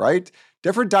didn't, right?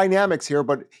 Different dynamics here,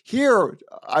 but here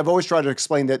I've always tried to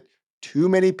explain that too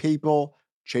many people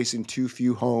chasing too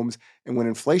few homes. And when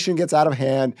inflation gets out of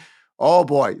hand, oh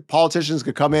boy, politicians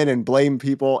could come in and blame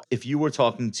people. If you were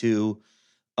talking to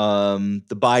the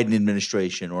Biden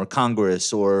administration or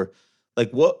Congress or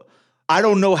like what, I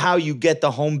don't know how you get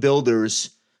the home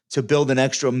builders to build an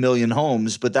extra million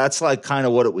homes, but that's like kind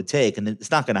of what it would take. And it's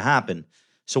not going to happen.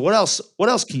 So what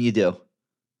else can you do?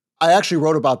 I actually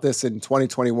wrote about this in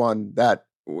 2021 that,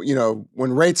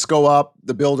 when rates go up,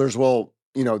 the builders will,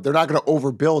 they're not going to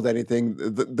overbuild anything.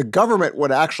 The government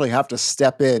would actually have to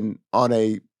step in on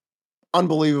a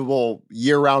unbelievable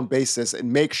year-round basis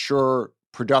and make sure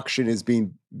production is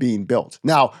being built.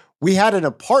 Now, we had an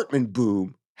apartment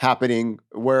boom happening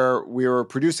where we were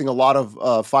producing a lot of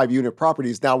 5-unit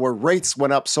properties. Now, where rates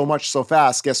went up so much so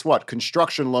fast, guess what?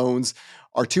 Construction loans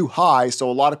are too high,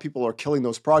 so a lot of people are killing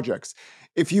those projects.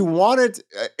 If you wanted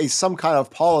some kind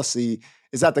of policy,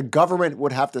 is that the government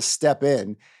would have to step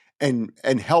in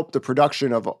and help the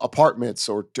production of apartments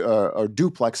or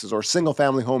duplexes or single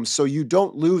family homes, so you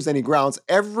don't lose any grounds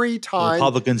every time.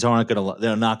 Republicans they're not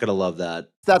going to love that.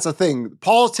 That's a thing.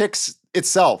 Politics,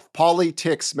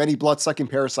 many blood-sucking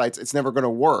parasites, it's never going to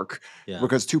work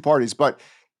because two parties. But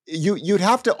you'd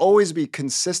have to always be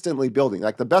consistently building.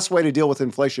 Like the best way to deal with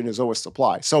inflation is always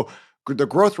supply. So the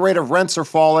growth rate of rents are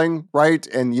falling, right?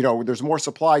 And there's more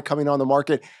supply coming on the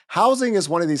market. Housing is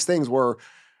one of these things where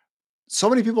so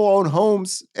many people own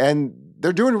homes and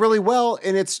they're doing really well.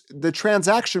 And the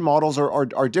transaction models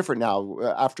are different now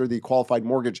after the qualified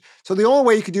mortgage. So the only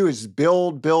way you could do is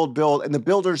build, and the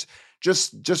builders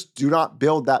just do not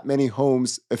build that many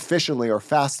homes efficiently or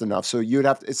fast enough. So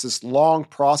it's this long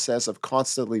process of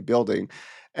constantly building.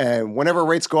 And whenever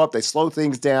rates go up, they slow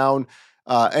things down.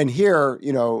 And here,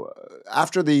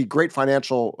 after the great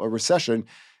financial recession,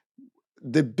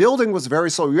 the building was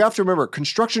very slow. You have to remember,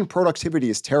 construction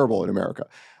productivity is terrible in America.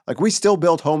 Like we still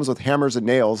build homes with hammers and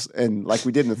nails and like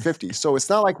we did in the 50s. So it's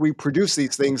not like we produce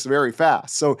these things very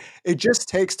fast. So it just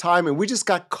takes time. And we just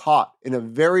got caught in a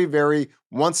very, very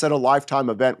once in a lifetime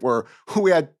event where we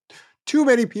had too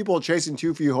many people chasing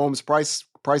too few homes.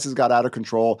 Prices got out of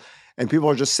control and people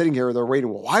are just sitting here. They're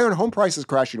waiting. Well, why aren't home prices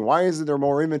crashing? Why isn't there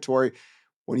more inventory?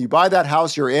 When you buy that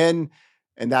house you're in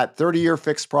and that 30-year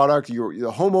fixed product, the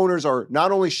homeowners are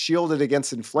not only shielded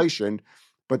against inflation,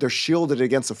 but they're shielded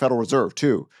against the Federal Reserve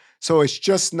too. So it's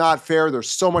just not fair. There's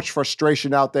so much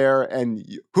frustration out there. And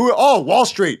Wall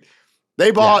Street,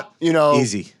 they bought,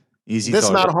 easy this target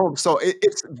amount of homes. So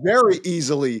it's very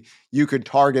easily you could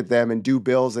target them and do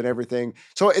bills and everything.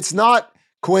 So it's not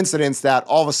coincidence that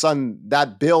all of a sudden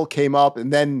that bill came up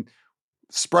and then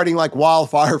spreading like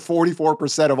wildfire.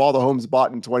 44% of all the homes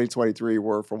bought in 2023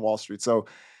 were from Wall Street. So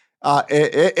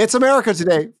it's America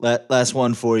today. Last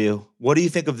one for you. What do you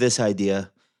think of this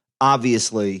idea?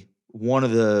 Obviously, one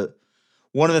of the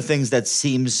things that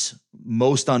seems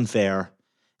most unfair,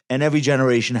 and every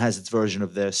generation has its version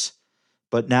of this,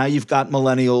 but now you've got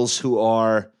millennials who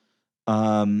are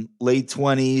late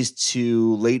 20s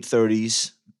to late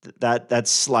 30s. That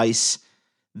slice,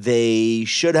 they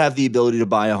should have the ability to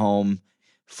buy a home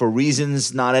for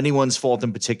reasons not anyone's fault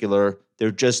in particular.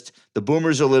 The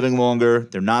boomers are living longer.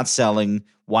 They're not selling.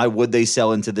 Why would they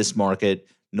sell into this market?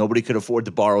 Nobody could afford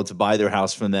to borrow to buy their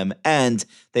house from them, and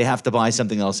they have to buy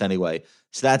something else anyway.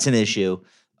 So that's an issue.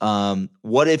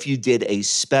 What if you did a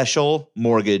special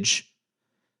mortgage,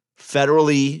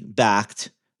 federally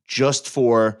backed, just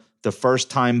for the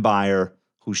first-time buyer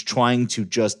who's trying to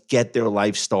just get their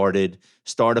life started,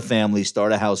 start a family,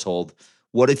 start a household?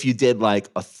 What if you did like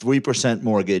a 3%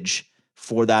 mortgage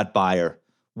for that buyer?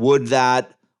 Would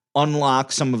that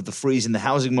unlock some of the freeze in the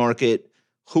housing market?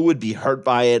 Who would be hurt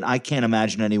by it? I can't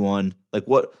imagine anyone. Like,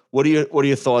 what are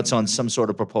your thoughts on some sort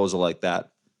of proposal like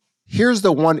that? Here's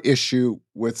the one issue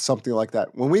with something like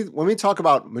that. When we talk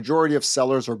about majority of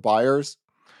sellers or buyers,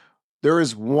 there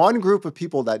is one group of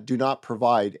people that do not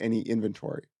provide any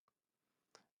inventory.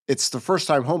 It's the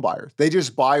first-time home buyer. They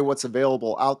just buy what's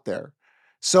available out there.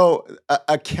 So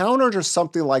a counter to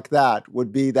something like that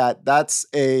would be that's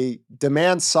a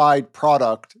demand-side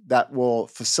product that will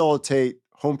facilitate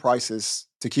home prices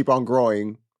to keep on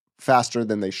growing faster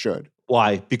than they should.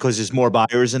 Why? Because there's more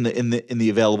buyers in the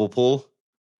available pool.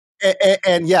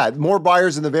 And yeah, more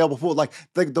buyers in the available pool. Like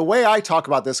the way I talk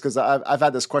about this, because I've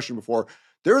had this question before.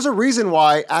 There's a reason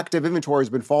why active inventory has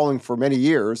been falling for many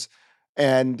years,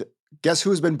 and guess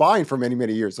who's been buying for many,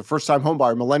 many years? The first-time home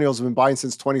buyer. Millennials have been buying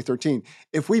since 2013.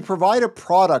 If we provide a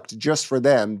product just for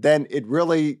them, then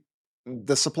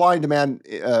the supply and demand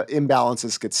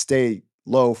imbalances could stay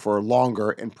low for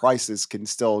longer and prices can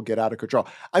still get out of control.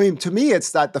 I mean, to me,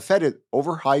 it's that the Fed is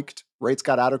overhiked. Rates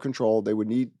got out of control. They would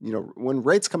need, when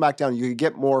rates come back down, you could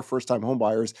get more first-time home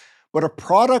buyers. But a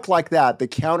product like that, the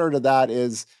counter to that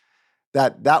is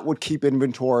that would keep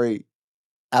inventory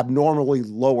abnormally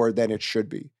lower than it should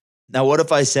be. Now, what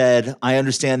if I said, I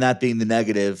understand that being the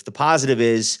negative. The positive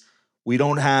is we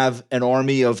don't have an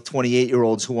army of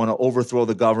 28-year-olds who want to overthrow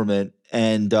the government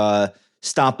and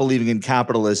stop believing in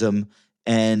capitalism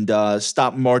and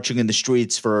stop marching in the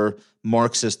streets for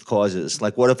Marxist causes.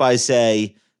 Like, what if I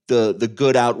say the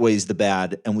good outweighs the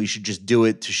bad and we should just do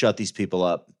it to shut these people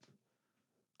up?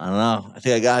 I don't know. I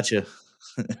think I got you.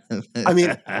 I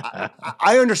mean,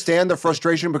 I understand the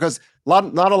frustration because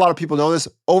not a lot of people know this.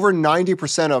 Over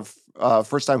 90% of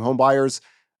first-time home buyers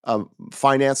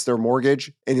finance their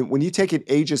mortgage. And when you take it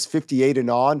ages 58 and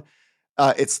on,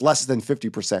 it's less than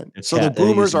 50%. So the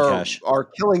boomers are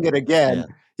killing it again.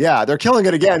 Yeah, they're killing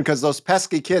it again because those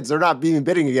pesky kids, they're not even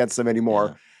bidding against them anymore.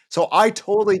 Yeah. So I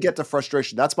totally get the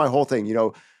frustration. That's my whole thing.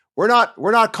 We're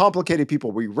not complicated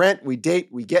people. We rent, we date,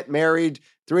 we get married.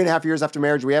 3.5 years after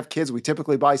marriage, we have kids. We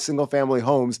typically buy single-family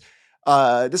homes.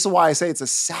 This is why I say it's a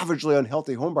savagely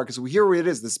unhealthy home market. So here it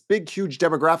is, this big, huge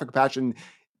demographic patch. And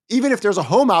even if there's a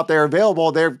home out there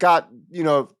available, they've got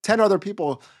 10 other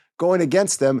people going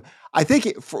against them. I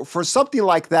think for something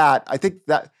like that, I think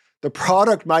that the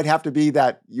product might have to be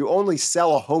that you only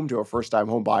sell a home to a first-time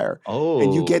home buyer. Oh,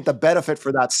 and you get the benefit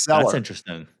for that seller. That's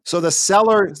interesting. So the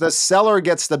seller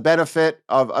gets the benefit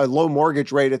of a low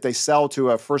mortgage rate if they sell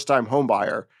to a first-time home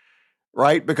buyer,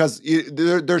 right? Because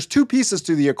there's two pieces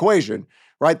to the equation,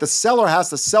 right? The seller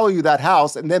has to sell you that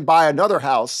house and then buy another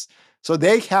house. So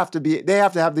they have to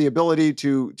have the ability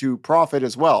to profit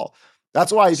as well.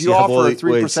 That's why if you offer a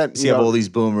 3%, you have all these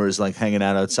boomers like hanging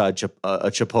out outside a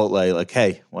Chipotle, like,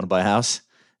 hey, want to buy a house?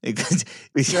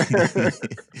 Psst.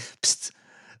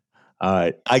 All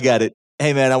right, I got it.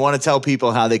 Hey, man, I want to tell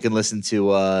people how they can listen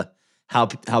to how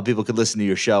people could listen to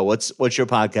your show. What's your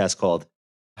podcast called?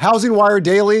 Housing Wire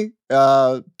Daily,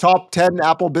 top 10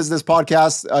 Apple business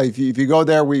podcasts. If you go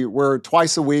there, we're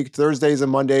twice a week, Thursdays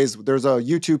and Mondays. There's a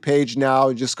YouTube page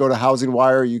now. Just go to Housing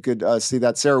Wire. You could see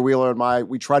that Sarah Wheeler and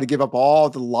we try to give up all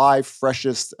the live,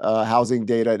 freshest housing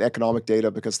data and economic data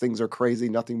because things are crazy.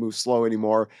 Nothing moves slow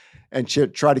anymore. And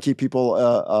try to keep people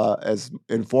as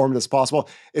informed as possible.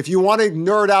 If you want to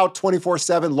nerd out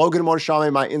 24/7, Logan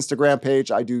Mohtashami, my Instagram page.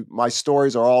 My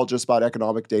stories are all just about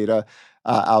economic data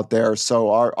out there.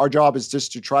 So our job is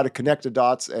just to try to connect the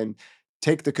dots and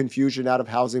take the confusion out of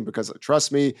housing because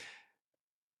trust me,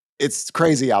 it's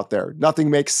crazy out there. Nothing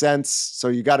makes sense. So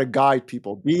you got to guide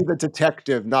people. Be the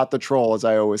detective, not the troll, as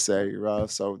I always say.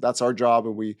 So that's our job,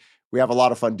 and we have a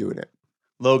lot of fun doing it.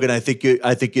 Logan, I think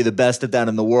you're the best at that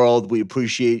in the world. We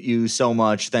appreciate you so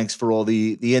much. Thanks for all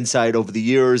the insight over the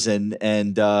years, and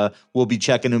we'll be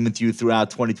checking in with you throughout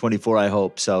 2024, I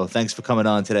hope. So thanks for coming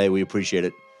on today. We appreciate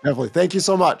it. Definitely. Thank you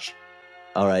so much.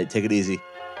 All right. Take it easy.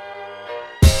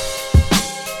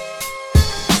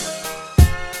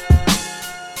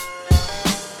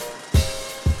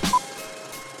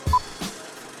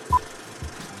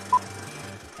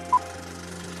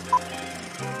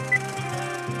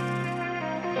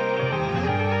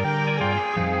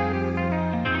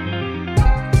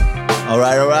 All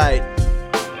right.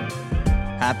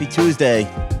 Happy Tuesday.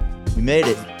 We made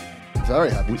it.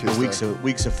 Very happy Tuesday. The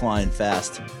weeks are flying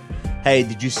fast. Hey,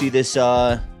 did you see this?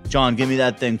 John, give me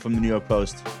that thing from the New York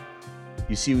Post.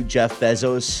 You see Jeff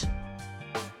Bezos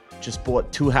just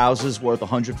bought 2 houses worth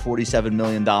 $147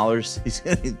 million.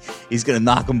 He's gonna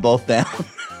knock them both down.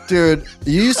 Dude,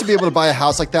 you used to be able to buy a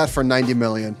house like that for $90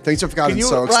 million. Things have gotten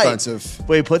so expensive.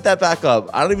 Wait, put that back up.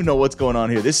 I don't even know what's going on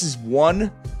here. This is one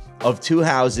of 2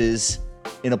 houses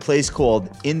in a place called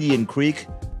Indian Creek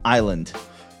Island.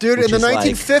 Dude, in the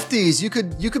 1950s,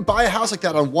 you could buy a house like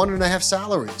that on 1.5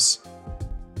 salaries.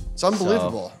 It's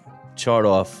unbelievable. So, chart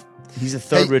off. He's the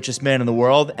third richest man in the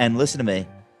world, and listen to me.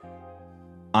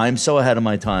 I'm so ahead of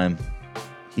my time.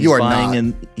 You are not.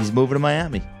 He's moving to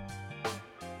Miami.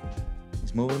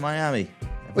 Well,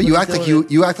 you act like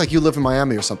you live in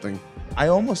Miami or something. I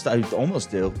almost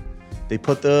do. They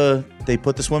put the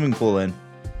swimming pool in.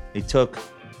 They took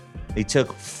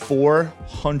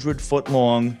 400-foot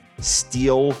long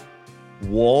steel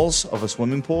walls of a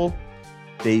swimming pool.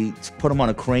 They put them on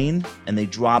a crane and they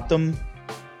dropped them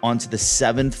onto the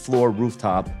 7th floor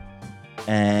rooftop.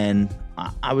 And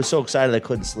I was so excited I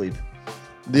couldn't sleep.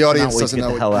 The audience doesn't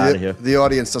know. The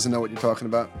audience doesn't know what you're talking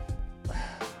about.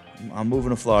 I'm moving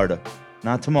to Florida.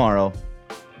 Not tomorrow,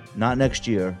 not next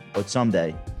year, but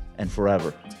someday and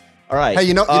forever. All right. Hey,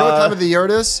 you know what time of the year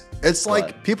it is? It's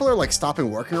like people are like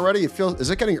stopping working already. Is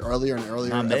it getting earlier and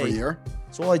earlier every year?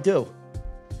 That's all I do.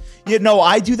 Yeah, no,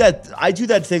 I do that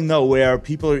thing though where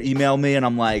people email me and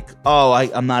I'm like, oh,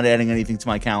 I'm not adding anything to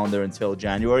my calendar until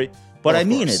January. But I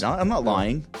mean it. I'm not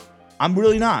lying. I'm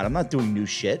really not. I'm not doing new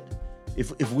shit.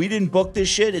 If we didn't book this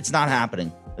shit, it's not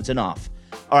happening. It's enough.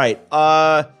 All right.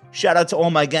 Shout out to all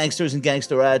my gangsters and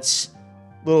gangsterettes.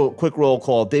 Little quick roll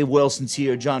call. Dave Wilson's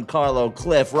here. John Carlo,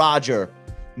 Cliff, Roger,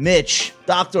 Mitch,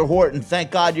 Dr. Horton.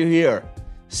 Thank God you're here.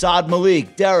 Saad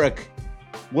Malik, Derek,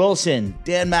 Wilson,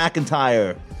 Dan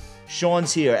McIntyre.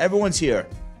 Sean's here. Everyone's here.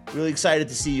 Really excited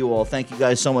to see you all. Thank you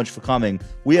guys so much for coming.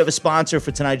 We have a sponsor for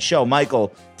tonight's show.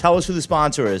 Michael, tell us who the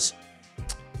sponsor is.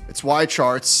 It's Y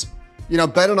Charts. You know,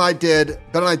 Ben and I did a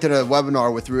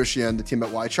webinar with Rushi and the team at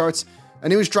Y Charts,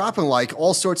 and he was dropping like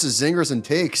all sorts of zingers and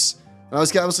takes. And I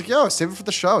was like, yo, save it for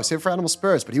the show. Save it for Animal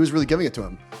Spirits. But he was really giving it to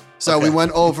him. So we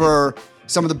went over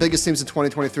some of the biggest teams in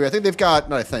 2023.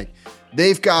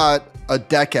 They've got a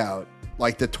deck out,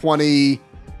 like the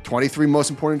 23 most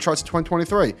important charts of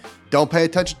 2023. Don't pay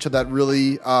attention to that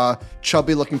really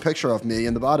chubby looking picture of me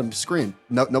in the bottom screen.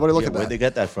 Nobody look at that. Where'd they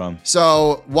get that from?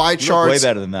 So Y Charts, way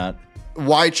better than that.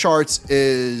 Y Charts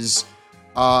is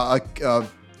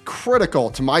critical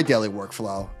to my daily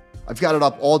workflow. I've got it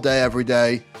up all day, every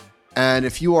day. And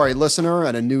if you are a listener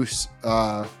and a new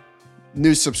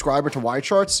subscriber to Y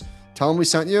Charts, tell them we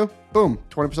sent you. Boom,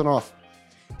 20% off.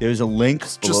 There's a link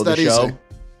below the show. Easy.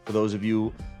 For those of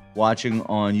you watching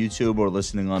on YouTube or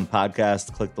listening on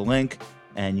podcast, click the link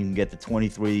and you can get the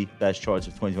 23 best charts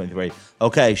of 2023.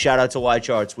 Okay, shout out to Y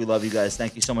Charts. We love you guys.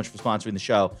 Thank you so much for sponsoring the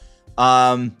show.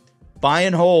 Buy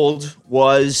and hold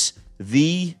was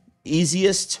the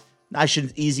easiest.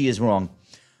 Easy is wrong.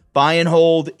 Buy and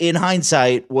hold, in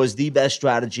hindsight, was the best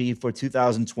strategy for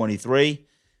 2023.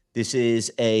 This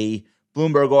is a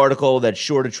Bloomberg article that's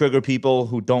sure to trigger people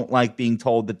who don't like being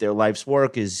told that their life's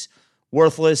work is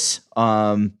worthless.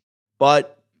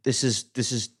 But this is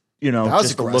just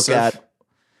to look at.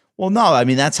 Well, no, I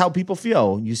mean, that's how people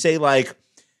feel. You say like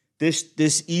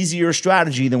this easier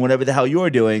strategy than whatever the hell you're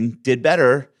doing did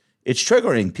better. It's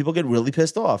triggering. People get really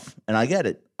pissed off, and I get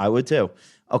it. I would too.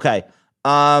 Okay.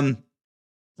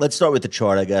 Let's start with the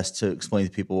chart, I guess, to explain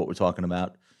to people what we're talking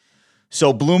about.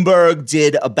 So Bloomberg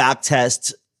did a back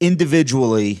test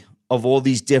individually of all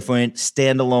these different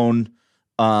standalone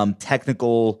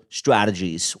technical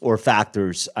strategies or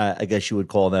factors, I guess you would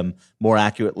call them more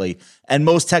accurately. And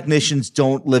most technicians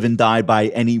don't live and die by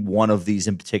any one of these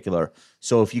in particular.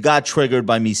 So if you got triggered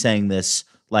by me saying this,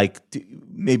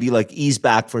 maybe ease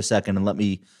back for a second and let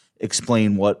me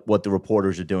explain what the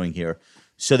reporters are doing here.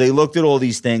 So they looked at all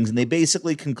these things and they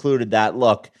basically concluded that,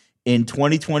 look, in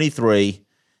 2023,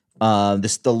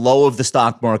 the low of the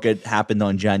stock market happened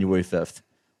on January 5th.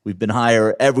 We've been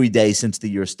higher every day since the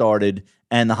year started,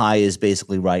 and the high is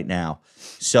basically right now.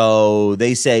 So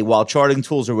they say, while charting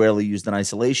tools are rarely used in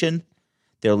isolation,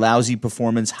 their lousy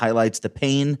performance highlights the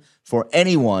pain for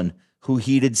anyone who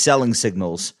heeded selling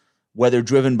signals, whether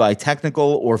driven by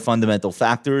technical or fundamental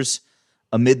factors.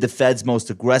 Amid the Fed's most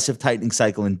aggressive tightening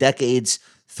cycle in decades,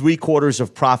 3/4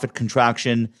 of profit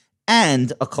contraction,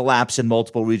 and a collapse in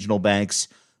multiple regional banks,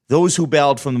 those who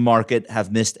bailed from the market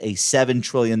have missed a $7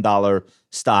 trillion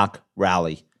stock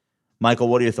rally. Michael,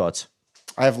 what are your thoughts?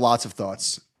 I have lots of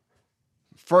thoughts.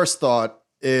 first thought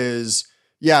is,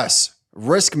 yes,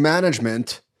 risk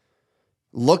management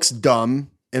looks dumb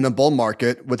in a bull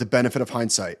market with the benefit of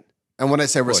hindsight. And when I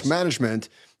say risk management,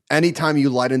 anytime you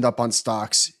lightened up on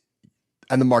stocks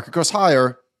and the market goes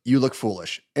higher, you look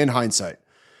foolish in hindsight.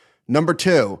 Number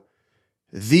two,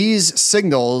 these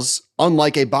signals,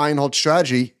 unlike a buy and hold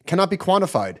strategy, cannot be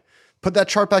quantified. Put that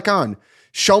chart back on.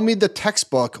 Show me the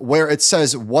textbook where it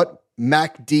says what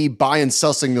MACD buy and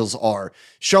sell signals are.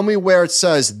 Show me where it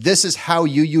says this is how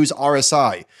you use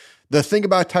RSI. The thing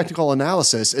about technical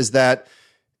analysis is that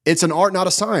it's an art, not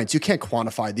a science. You can't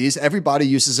quantify these. Everybody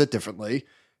uses it differently.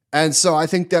 And so I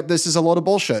think that this is a load of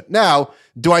bullshit. Now,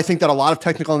 do I think that a lot of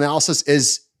technical analysis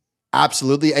is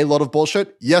absolutely a load of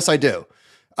bullshit? Yes, I do.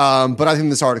 But I think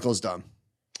this article is dumb.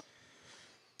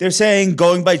 They're saying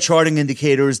going by charting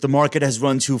indicators, the market has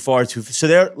run too far. So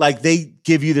they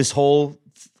give you this whole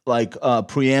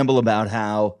preamble about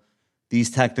how these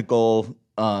technical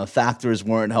factors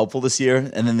weren't helpful this year.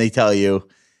 And then they tell you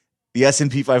the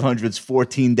S&P 500's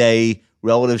 14-day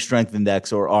relative strength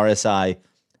index, or RSI,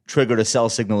 triggered a sell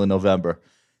signal in November,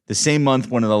 the same month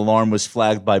when an alarm was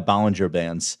flagged by Bollinger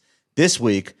Bands. This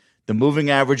week, the moving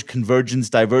average convergence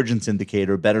divergence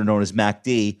indicator, better known as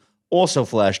MACD, also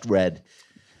flashed red.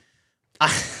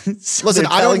 Listen,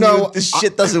 I don't know. This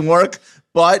shit doesn't work,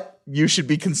 but you should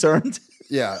be concerned.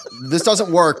 Yeah, this doesn't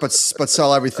work, but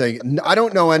sell everything. I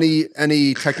don't know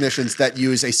any technicians that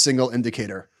use a single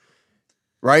indicator.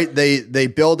 Right? They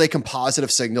build a composite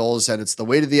of signals, and it's the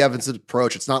weight of the evidence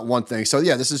approach. It's not one thing. So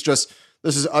yeah, this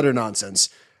is utter nonsense.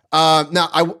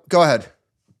 Now go ahead.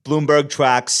 Bloomberg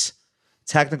tracks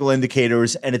technical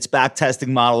indicators, and its back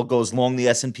testing model goes long the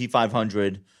S&P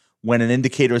 500 when an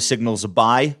indicator signals a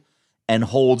buy and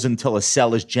holds until a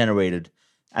sell is generated.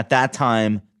 At that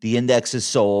time, the index is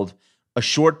sold, a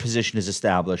short position is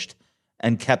established,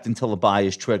 and kept until a buy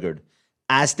is triggered.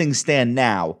 As things stand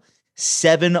now,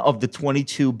 7 of the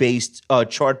 22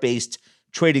 chart-based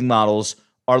trading models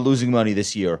are losing money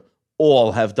this year.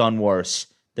 All have done worse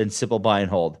than simple buy and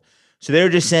hold. So they're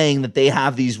just saying that they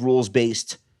have these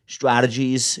rules-based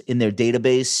strategies in their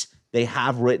database. They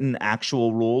have written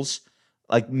actual rules.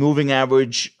 Like moving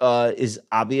average is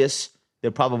obvious. They're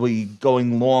probably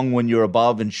going long when you're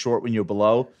above and short when you're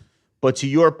below. But to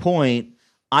your point,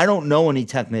 I don't know any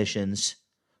technicians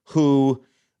who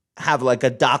have like a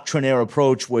doctrinaire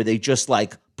approach where they just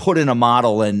like put in a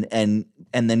model and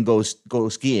then go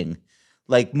skiing.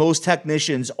 Like most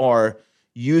technicians are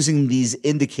using these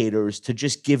indicators to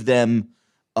just give them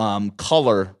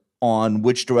color on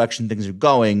which direction things are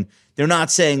going. They're not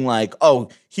saying like, oh,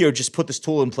 here, just put this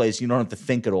tool in place. You don't have to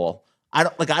think at all. I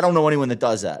don't know anyone that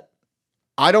does that.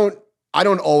 I don't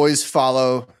always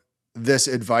follow this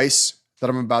advice that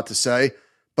I'm about to say,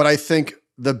 but I think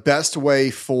the best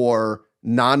way for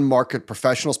non-market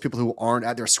professionals, people who aren't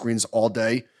at their screens all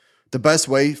day, the best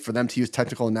way for them to use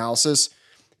technical analysis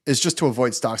is just to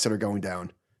avoid stocks that are going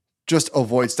down. Just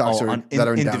avoid stocks that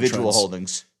are in individual downtrends.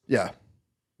 Holdings. Yeah.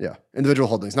 Individual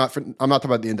holdings. I'm not talking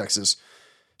about the indexes.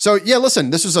 So yeah, listen,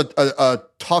 this was a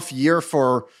tough year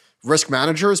for risk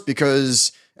managers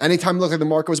because anytime you look like the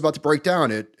market was about to break down,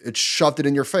 it shoved it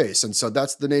in your face. And so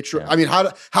that's the nature. Yeah. I mean,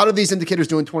 how did these indicators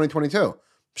do in 2022? I'm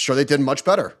sure they did much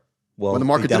better. Well, when the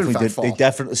market did in fact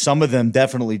fall. Some of them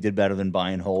definitely did better than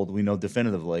buy and hold. We know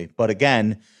definitively. But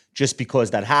again, just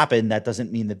because that happened, that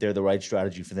doesn't mean that they're the right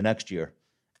strategy for the next year.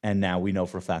 And now we know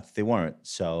for a fact that they weren't.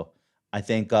 So I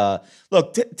think,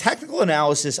 technical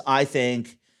analysis, I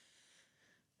think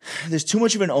there's too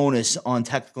much of an onus on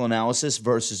technical analysis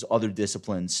versus other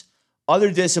disciplines.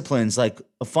 Other disciplines, like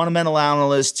a fundamental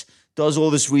analyst, does all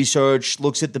this research,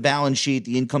 looks at the balance sheet,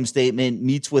 the income statement,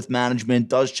 meets with management,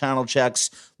 does channel checks,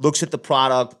 looks at the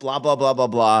product, blah, blah, blah, blah,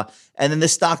 blah. And then the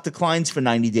stock declines for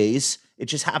 90 days. It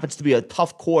just happens to be a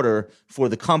tough quarter for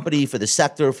the company, for the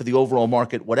sector, for the overall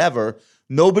market, whatever.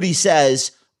 Nobody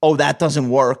says, oh, that doesn't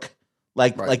work.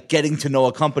 Like getting to know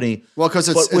a company. Well, because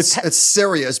it's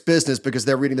serious business because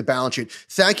they're reading the balance sheet.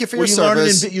 Thank you for your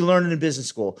service. You learn it in business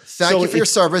school. Thank you for your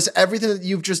service. Everything that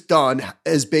you've just done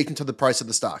is baked into the price of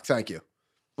the stock. Thank you.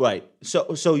 Right.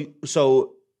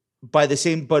 So by the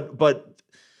same, but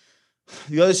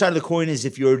the other side of the coin is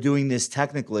if you're doing this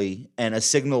technically and a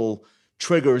signal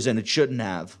triggers and it shouldn't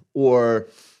have, or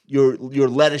you're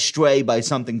led astray by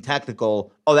something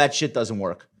technical, oh, that shit doesn't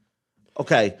work.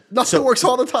 Okay. Nothing works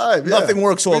all the time. Yeah. Nothing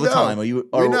works all the time. Are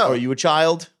you a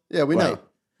child? Yeah, we know.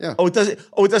 Yeah. Oh, it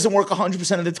doesn't work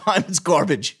 100% of the time. It's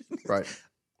garbage. Right.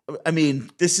 I mean,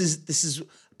 this is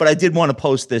but I did want to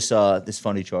post this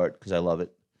funny chart because I love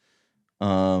it.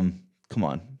 Come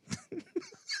on.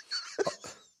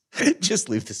 Just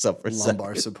leave this up for a second.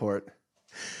 Lumbar support.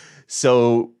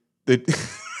 So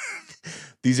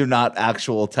these are not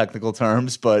actual technical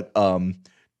terms, but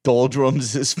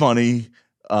doldrums is funny.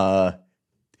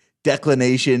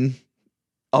 Declination,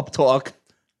 uptalk.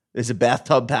 There's a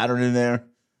bathtub pattern in there.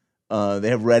 They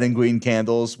have red and green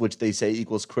candles, which they say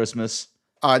equals Christmas.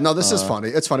 No, this is funny.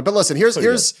 It's funny, but listen. Here's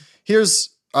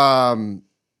what I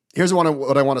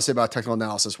want to say about technical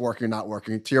analysis: working or not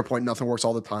working. To your point, nothing works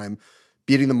all the time.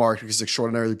 Beating the market is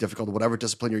extraordinarily difficult, whatever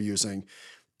discipline you're using.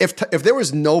 If there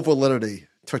was no validity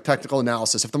to technical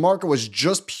analysis, if the market was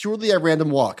just purely a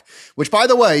random walk, which, by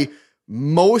the way,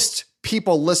 most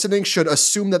people listening should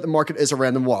assume that the market is a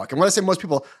random walk. And when I say most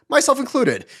people, myself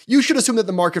included, you should assume that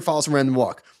the market follows a random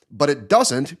walk. But it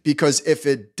doesn't, because if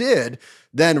it did,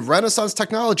 then Renaissance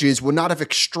Technologies would not have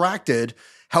extracted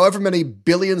however many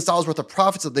billions of dollars worth of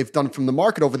profits that they've done from the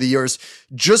market over the years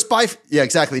just by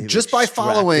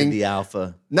following the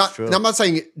alpha. I'm not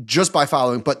saying just by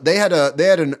following, but they had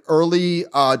an early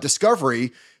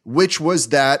discovery, which was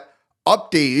that up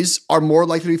days are more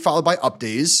likely to be followed by up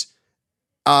days.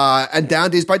 And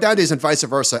down days by down days, and vice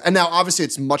versa. And now, obviously,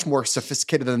 it's much more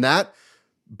sophisticated than that,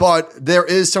 but there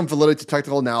is some validity to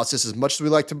technical analysis. As much as we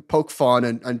like to poke fun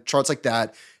and charts like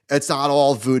that, it's not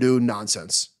all voodoo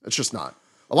nonsense. It's just not.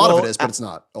 A lot of it is, but it's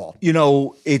not all. You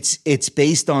know, it's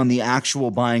based on the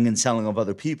actual buying and selling of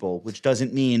other people, which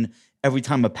doesn't mean every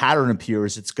time a pattern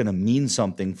appears, it's going to mean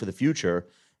something for the future.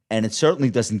 And it certainly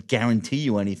doesn't guarantee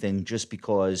you anything just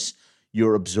because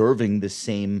you're observing the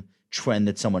same trend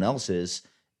that someone else is.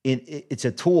 It's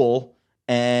a tool,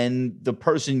 and the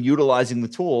person utilizing the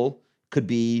tool could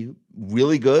be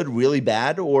really good, really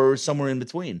bad, or somewhere in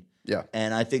between. Yeah.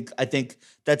 And I think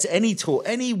that's any tool,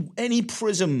 any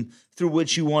prism through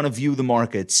which you want to view the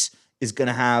markets is going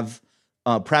to have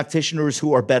practitioners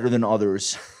who are better than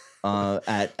others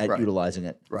at Right. utilizing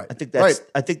it. Right. I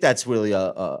think that's really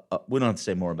we don't have to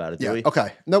say more about it, do we?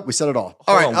 Okay. Nope. We said it all. Hold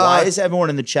All on. right. Why is everyone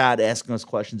in the chat asking us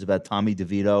questions about Tommy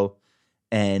DeVito?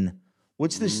 And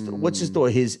what's this? What's his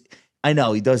story? I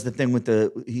know he does the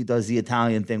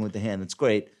Italian thing with the hand. That's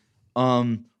great.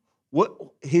 What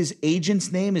his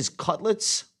agent's name is?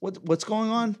 Cutlets. What's going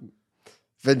on?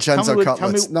 Vincenzo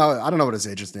Cutlets. No, I don't know what his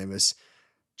agent's name is.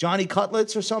 Johnny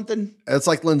Cutlets or something? It's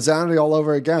like Linsanity all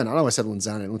over again. I don't know why I said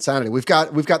Linsanity. We've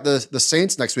got the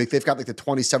Saints next week. They've got like the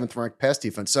 27th ranked pass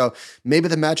defense. So maybe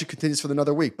the magic continues for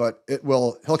another week, but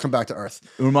he'll come back to earth.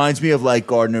 It reminds me of like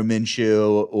Gardner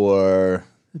Minshew, or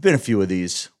there's been a few of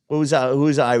these. Who was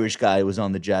the Irish guy who was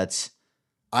on the Jets?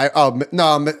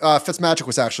 Fitzmagic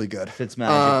was actually good.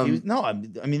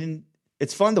 Fitzmagic. I mean,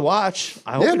 it's fun to watch.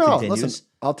 I hope it continues. Listen,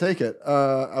 I'll take it.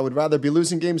 I would rather be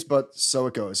losing games, but so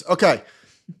it goes. Okay.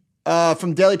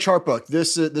 From Daily Chart Book,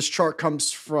 this chart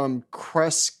comes from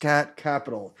Crescat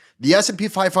Capital. The S&P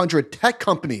 500 tech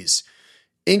companies,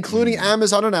 including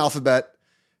Amazon and Alphabet,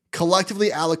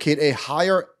 collectively allocate a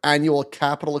higher annual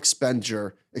capital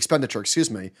expenditure,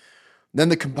 than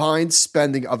the combined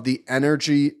spending of the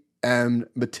energy and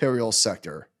materials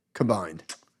sector combined.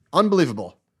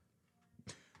 Unbelievable.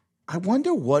 I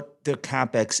wonder what the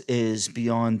CapEx is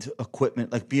beyond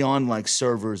equipment, like beyond like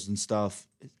servers and stuff.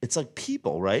 It's like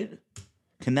people, right?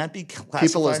 Can that be classified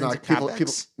People is not into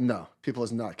CapEx? People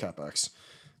is not CapEx.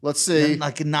 Let's see.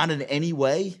 Like not in any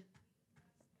way?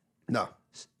 No.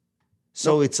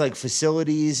 So It's like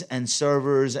facilities and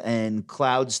servers and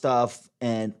cloud stuff,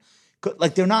 and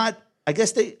like they're not. I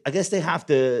guess they have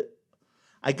to.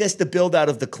 I guess the build out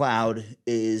of the cloud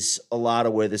is a lot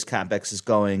of where this CapEx is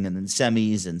going, and then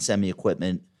semis and semi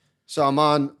equipment. So I'm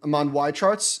on Y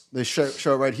charts. They show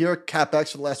it right here.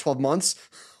 CapEx for the last 12 months.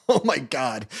 Oh my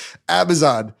God.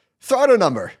 Amazon. Throw out a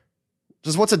number.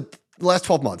 Just what's the last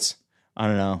 12 months? I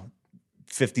don't know.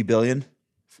 50 billion?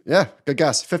 Yeah, good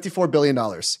guess. $54 billion.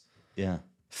 Yeah.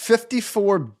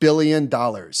 $54 billion.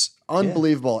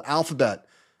 Unbelievable. Yeah. Alphabet.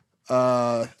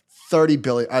 30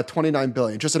 billion, 29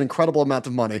 billion. Just an incredible amount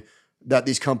of money that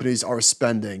these companies are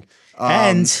spending.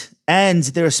 And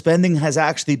their spending has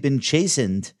actually been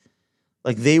chastened.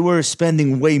 Like they were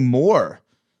spending way more.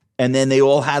 And then they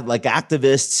all had like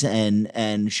activists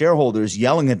and shareholders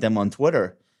yelling at them on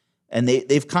Twitter. And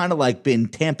they've kind of like been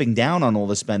tamping down on all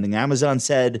the spending. Amazon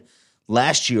said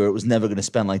last year it was never going to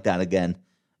spend like that again,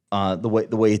 the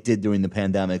way it did during the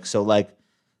pandemic. So like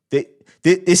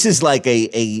this is like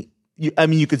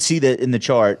you could see that in the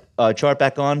chart. Chart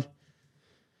back on.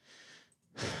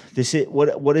 This is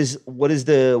what is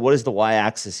the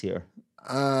y-axis here?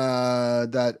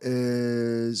 That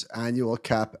is annual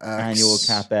CapEx. Annual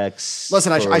CapEx.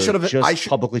 Listen, I should have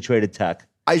publicly traded tech.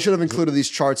 I should have included these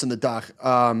charts in the doc.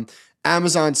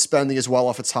 Amazon spending is well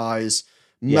off its highs.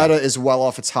 Meta is well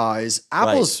off its highs.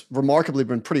 Apple's remarkably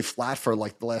been pretty flat for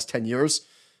like the last 10 years.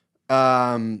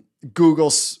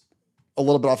 Google's a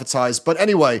little bit off its highs. But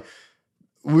anyway,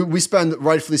 we spend,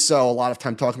 rightfully so, a lot of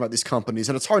time talking about these companies,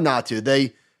 and it's hard not to.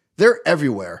 They're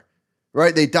everywhere,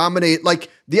 right? They dominate. Like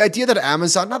the idea that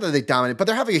Amazon, not that they dominate, but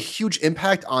they're having a huge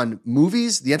impact on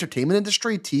movies, the entertainment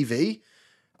industry, TV.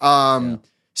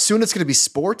 Soon it's going to be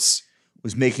sports.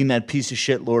 Was making that piece of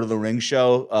shit Lord of the Rings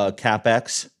show,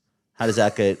 CapEx. How does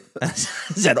that get?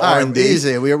 Is that R&D?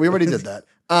 Easy. We already did that.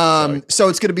 So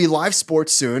it's going to be live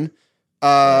sports soon.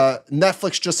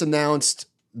 Netflix just announced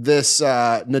this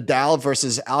Nadal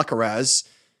versus Alcaraz.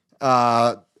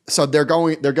 So they're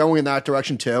going in that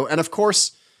direction too. And of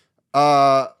course,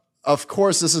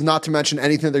 this is not to mention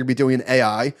anything that they're going to be doing in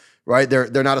AI. Right?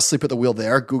 They're not asleep at the wheel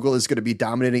there. Google is going to be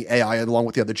dominating AI along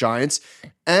with the other giants,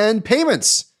 and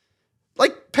payments.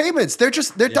 Like payments, they're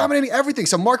dominating everything.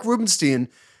 So Mark Rubenstein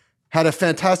had a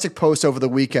fantastic post over the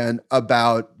weekend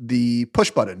about the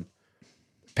push button,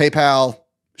 PayPal,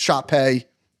 Shop Pay,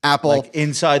 Apple, like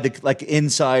inside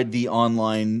the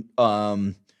online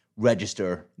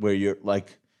register where you're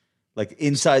like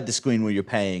inside the screen where you're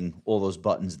paying, all those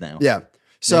buttons now. Yeah.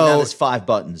 So now there's 5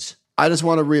 buttons. I just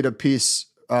want to read a piece,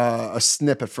 a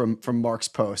snippet from Mark's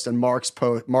post, and Mark's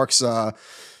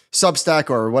Substack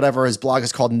or whatever his blog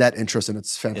is called Net Interest, and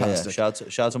it's fantastic. Yeah.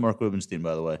 Shout out to Mark Rubenstein,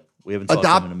 by the way. We haven't talked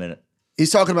to him in a minute. He's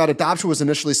talking about adoption was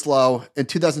initially slow. In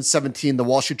 2017, the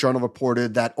Wall Street Journal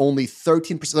reported that only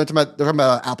 13%, they're talking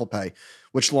about Apple Pay,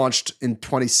 which launched in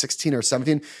 2016 or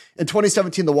 17. In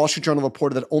 2017, the Wall Street Journal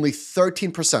reported that only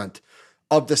 13%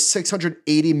 of the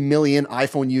 680 million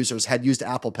iPhone users had used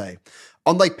Apple Pay.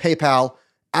 Unlike PayPal,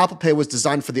 Apple Pay was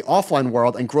designed for the offline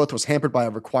world, and growth was hampered by a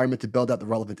requirement to build out the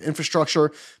relevant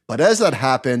infrastructure. But as that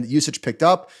happened, usage picked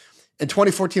up. In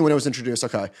 2014, when it was introduced,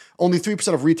 only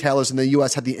 3% of retailers in the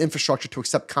US had the infrastructure to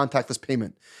accept contactless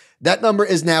payment. That number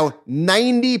is now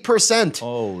 90%.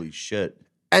 Holy shit.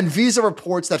 And Visa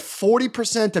reports that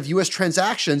 40% of US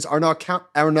transactions are now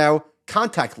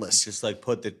contactless. Just like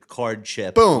put the card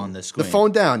chip Boom, on the screen. The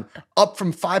phone down, up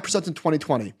from 5% in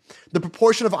 2020. The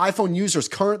proportion of iPhone users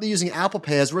currently using Apple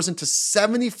Pay has risen to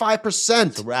 75%.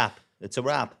 It's a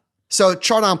wrap. So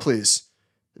chart on, please.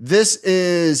 This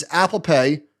is Apple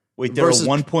Pay. Wait, there are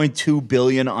 1.2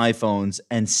 billion iPhones,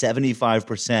 and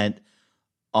 75%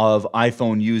 of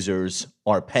iPhone users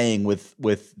are paying with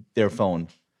their phone.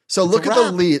 So look at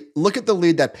the lead. Look at the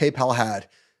lead that PayPal had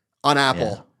on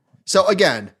Apple. Yeah. So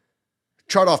again,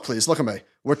 chart off, please. Look at me.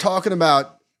 We're talking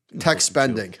about tech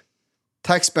spending.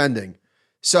 Tech spending.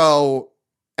 So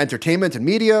entertainment and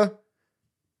media,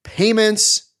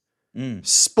 payments,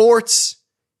 sports,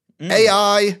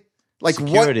 AI, like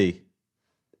security.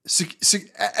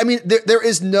 I mean, there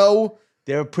is no.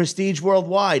 They're prestige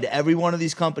worldwide. Every one of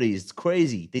these companies, it's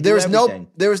crazy. There is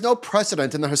no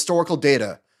precedent in the historical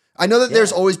data. I know that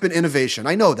there's always been innovation.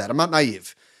 I know that. I'm not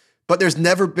naive, but there's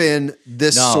never been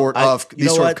this sort of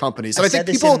companies. And I think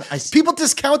people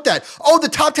discount that. Oh, the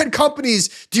top 10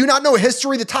 companies. Do you not know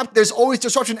history? There's always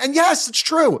disruption. And yes, it's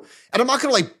true. And I'm not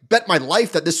going to bet my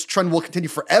life that this trend will continue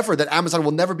forever. That Amazon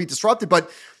will never be disrupted.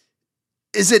 But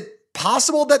is it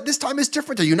possible that this time is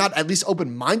different? Are you not at least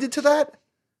open-minded to that?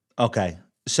 Okay.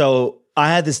 So I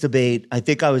had this debate. I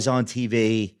think I was on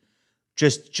TV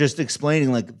just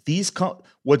explaining like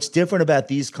what's different about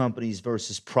these companies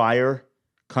versus prior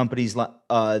companies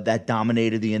that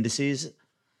dominated the indices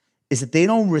is that they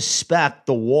don't respect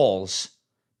the walls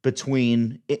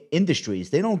between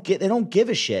industries. They don't give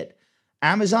a shit.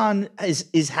 Amazon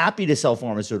is happy to sell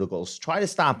pharmaceuticals. Try to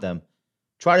stop them.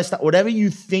 Try to stop whatever you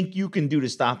think you can do to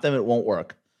stop them. It won't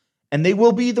work. And they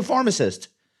will be the pharmacist.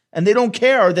 And they don't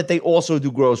care that they also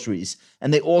do groceries.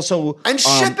 And they also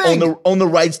own the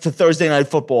rights to Thursday Night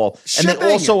Football. Shipping. And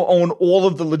they also own all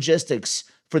of the logistics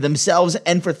for themselves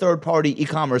and for third-party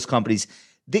e-commerce companies.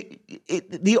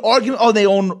 The argument, they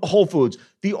own Whole Foods.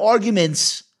 The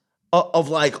arguments of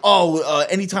like,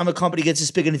 anytime a company gets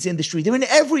this big in its industry, they're in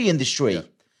every industry. Yeah.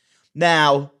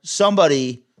 Now,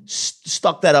 somebody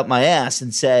stuck that up my ass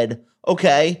and said,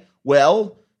 okay,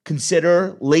 well,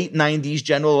 consider late 90s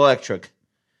General Electric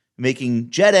making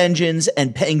jet engines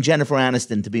and paying Jennifer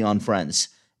Aniston to be on Friends.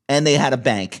 And they had a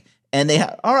bank. And they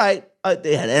had,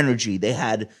 they had energy. They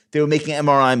were making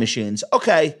MRI machines.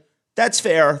 Okay, that's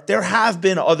fair. There have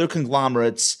been other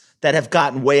conglomerates that have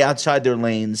gotten way outside their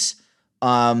lanes.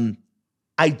 I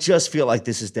just feel like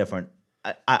this is different.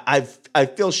 I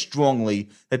feel strongly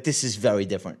that this is very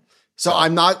different. So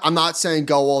I'm not saying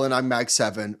go all in on Mag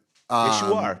 7. Yes,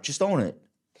 you are. Just own it.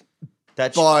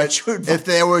 But if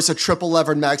there was a triple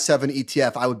levered Mag 7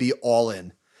 ETF, I would be all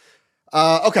in.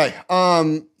 Okay.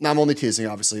 Now I'm only teasing,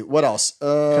 obviously. What else?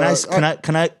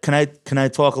 Can I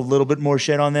talk a little bit more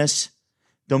shit on this?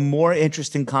 The more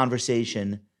interesting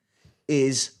conversation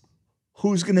is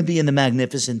who's going to be in the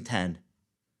Magnificent 10.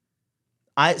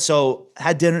 So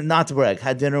had dinner, not to brag,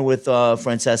 had dinner with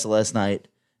Francesca last night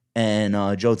and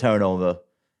Joe Terranova,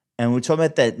 and we're talking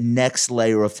about that next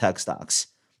layer of tech stocks.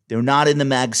 They're not in the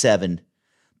Mag 7,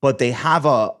 but they have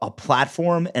a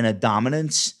platform and a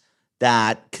dominance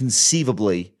that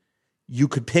conceivably you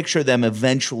could picture them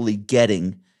eventually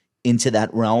getting into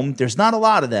that realm. There's not a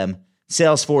lot of them.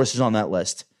 Salesforce is on that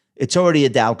list. It's already a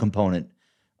Dow component.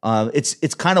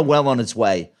 It's kind of well on its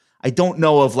way. I don't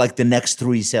know of like the next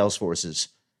 3 Salesforces.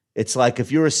 It's like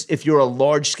if you're a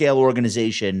large scale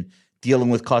organization dealing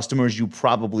with customers, you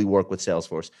probably work with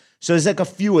Salesforce. So there's like a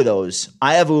few of those.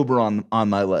 I have Uber on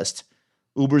my list.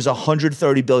 Uber's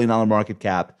 $130 billion market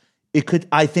cap.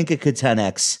 I think it could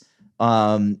 10x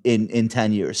in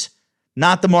 10 years.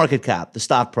 Not the market cap, the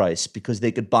stock price, because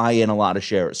they could buy in a lot of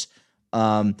shares.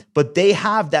 But they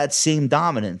have that same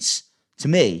dominance to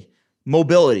me,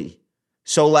 mobility.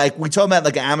 So like we talk about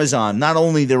like Amazon, not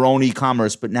only their own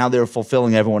e-commerce, but now they're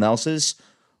fulfilling everyone else's.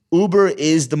 Uber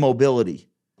is the mobility.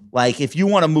 Like if you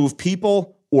want to move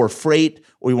people or freight,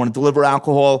 or you want to deliver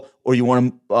alcohol, or you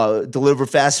want to deliver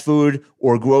fast food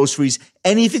or groceries,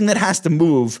 anything that has to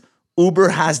move, Uber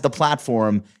has the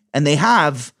platform, and they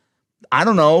have, I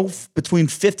don't know, between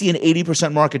 50 and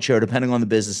 80% market share, depending on the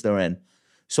business they're in.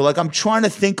 So like I'm trying to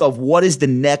think of what is the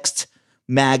next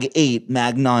Mag 8,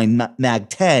 Mag 9, Mag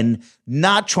 10,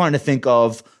 not trying to think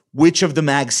of which of the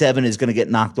Mag 7 is going to get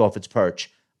knocked off its perch.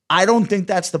 I don't think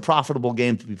that's the profitable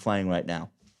game to be playing right now.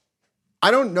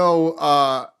 I don't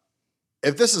know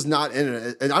if this is not in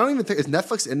it. And I don't even think, is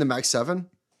Netflix in the Mag 7?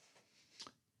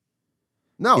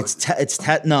 No. It's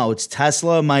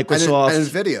Tesla, Microsoft, and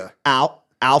NVIDIA.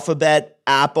 Alphabet,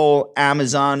 Apple,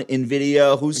 Amazon,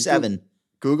 NVIDIA. Who's 7?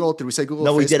 Google? Did we say Google?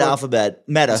 No, Facebook? we did Alphabet.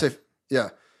 Meta. Yeah.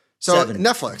 So 7.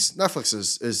 Netflix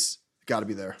is got to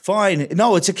be there. Fine.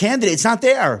 No, it's a candidate. It's not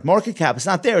there. Market cap. It's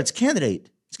not there. It's a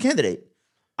candidate. It's a candidate.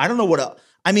 I don't know what else.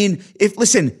 I mean, if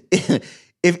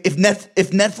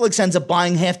Netflix ends up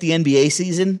buying half the NBA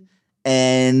season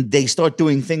and they start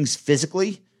doing things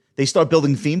physically, they start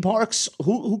building theme parks,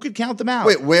 who could count them out?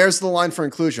 Wait, where's the line for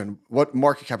inclusion? What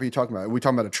market cap are you talking about? Are we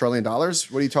talking about $1 trillion?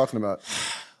 What are you talking about?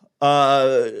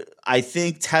 I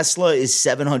think Tesla is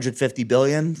 $750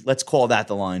 billion. Let's call that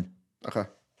the line. Okay.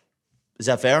 Is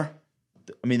that fair?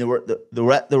 I mean,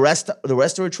 the rest are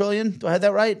 $1 trillion. Do I have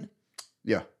that right?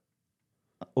 Yeah.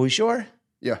 Are we sure?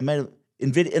 Yeah.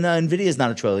 NVIDIA is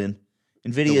not $1 trillion.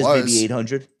 NVIDIA is maybe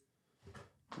 800.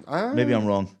 Maybe I'm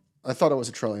wrong. I thought it was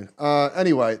 $1 trillion.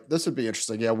 Anyway, this would be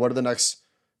interesting. Yeah. What are the next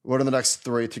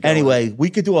 3 to go? Anyway,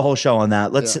 we could do a whole show on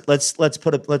that. Let's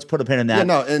put a pin in that. Yeah.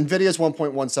 No, NVIDIA's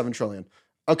 1.17 trillion.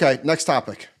 Okay. Next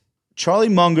topic. Charlie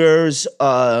Munger's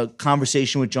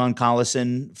conversation with John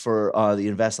Collison for the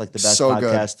Invest Like the Best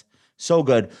podcast. Good. So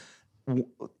good.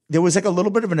 There was like a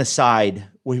little bit of an aside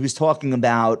where he was talking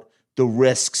about the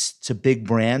risks to big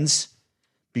brands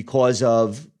because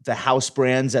of the house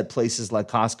brands at places like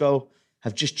Costco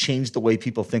have just changed the way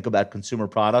people think about consumer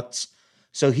products.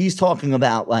 So he's talking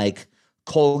about like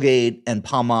Colgate and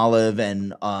Palmolive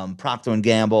and Procter &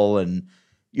 Gamble and,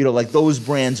 like those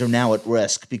brands are now at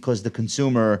risk because the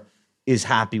consumer is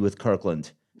happy with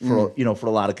Kirkland for a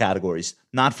lot of categories,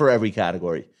 not for every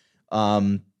category.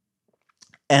 And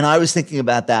I was thinking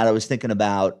about that. I was thinking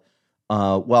about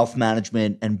wealth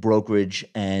management and brokerage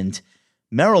and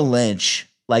Merrill Lynch.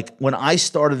 Like when I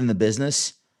started in the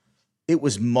business, it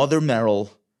was Mother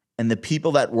Merrill, and the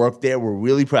people that worked there were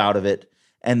really proud of it.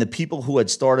 And the people who had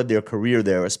started their career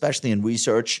there, especially in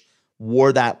research,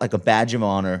 wore that like a badge of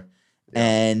honor. Yeah.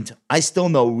 And I still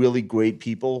know really great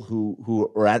people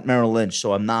who are at Merrill Lynch,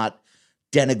 so I'm not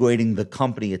denigrating the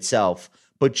company itself,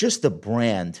 but just the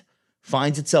brand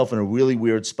finds itself in a really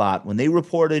weird spot. When they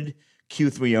reported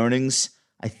Q3 earnings,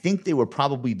 I think they were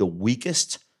probably the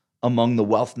weakest among the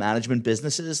wealth management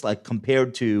businesses, like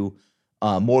compared to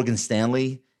Morgan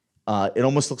Stanley. It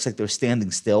almost looks like they're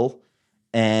standing still.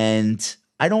 And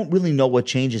I don't really know what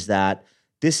changes that.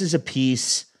 This is a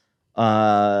piece,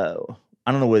 I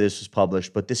don't know where this was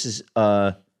published, but this is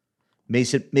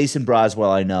Mason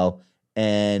Braswell, I know,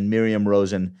 and Miriam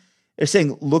Rosen. They're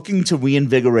saying, looking to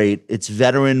reinvigorate its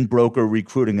veteran broker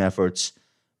recruiting efforts,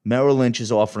 Merrill Lynch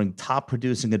is offering top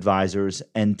producing advisors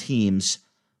and teams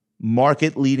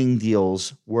market-leading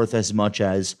deals worth as much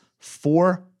as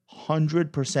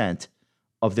 400%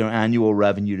 of their annual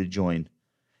revenue to join.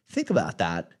 Think about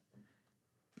that.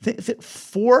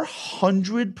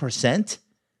 400%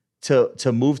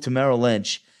 to move to Merrill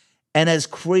Lynch. And as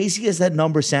crazy as that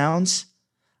number sounds,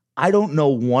 I don't know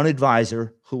one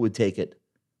advisor who would take it.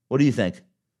 What do you think?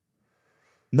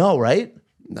 No, right?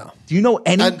 No. Do you know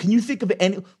any? Can you think of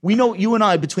any? We know, you and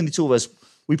I, between the two of us,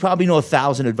 we probably know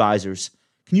 1,000 advisors.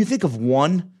 Can you think of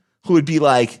one who would be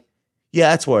like, yeah,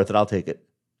 that's worth it, I'll take it?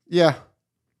 Yeah.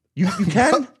 You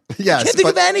can? Yes. I can't think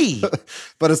of any.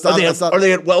 But it's not. Are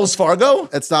they at Wells Fargo?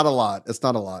 It's not a lot. It's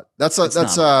not a lot. That's a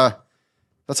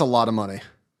lot of money.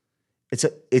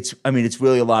 It's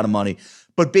really a lot of money.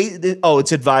 But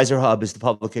it's Advisor Hub is the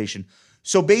publication.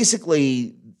 So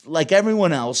basically, like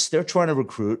everyone else, they're trying to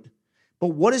recruit. But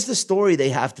what is the story they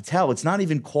have to tell? It's not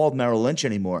even called Merrill Lynch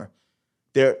anymore.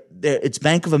 It's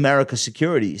Bank of America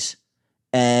Securities,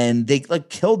 and they like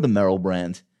killed the Merrill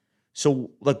brand.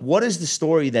 So like, what is the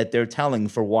story that they're telling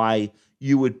for why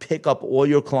you would pick up all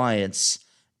your clients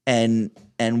and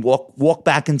walk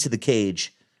back into the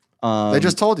cage? They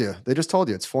just told you. It's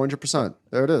 400%.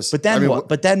 There it is. But then what?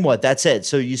 But then what? That's it.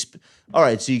 So all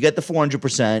right. So you get the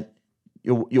 400%.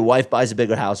 Your wife buys a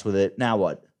bigger house with it. Now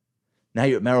what? Now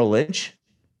you're at Merrill Lynch,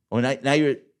 or now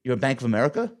you're at Bank of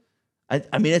America.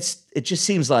 I mean, it just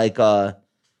seems like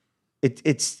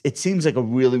it seems like a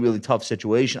really, really tough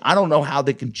situation. I don't know how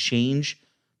they can change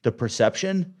the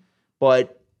perception,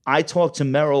 but I talk to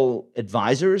Merrill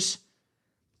advisors.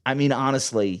 I mean,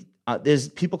 honestly, there's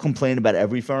people complain about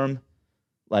every firm,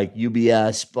 like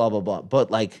UBS, blah, blah, blah.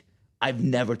 But like, I've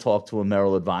never talked to a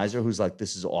Merrill advisor who's like,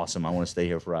 this is awesome, I want to stay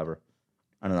here forever.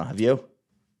 I don't know. Have you?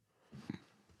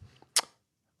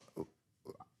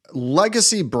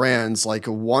 Legacy brands, like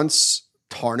once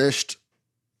tarnished,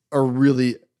 are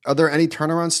there any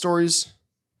turnaround stories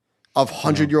of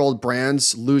 100-year-old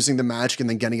brands losing the magic and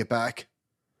then getting it back?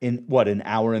 In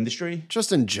our industry?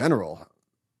 Just in general.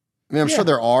 I mean, I'm sure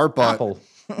there are, but Apple.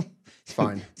 It's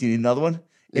fine. Do you need another one?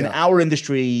 In Yeah. our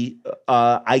industry,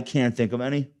 I can't think of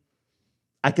any.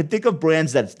 I could think of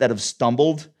brands that have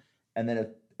stumbled and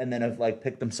then have like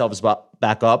picked themselves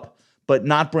back up, but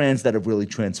not brands that have really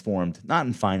transformed. Not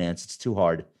in finance. It's too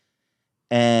hard.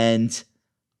 And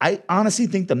I honestly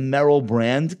think the Merrill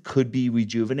brand could be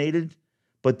rejuvenated,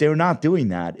 but they're not doing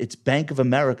that. It's Bank of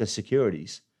America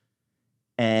Securities.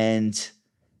 And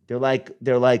they're like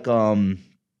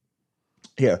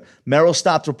here, Merrill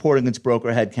stopped reporting its broker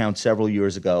headcount several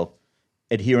years ago,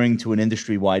 adhering to an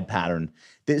industry-wide pattern.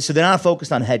 So they're not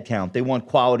focused on headcount. They want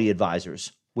quality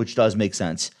advisors, which does make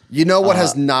sense. You know what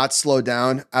has not slowed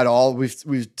down at all?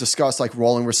 We've discussed like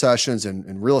rolling recessions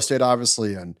and real estate,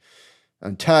 obviously, and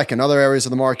tech and other areas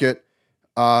of the market.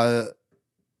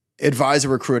 Advisor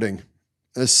recruiting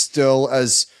is still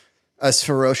as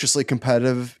ferociously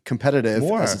competitive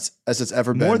as it's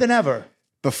ever been. More than ever.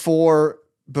 Before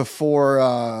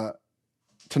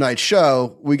tonight's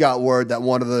show, we got word that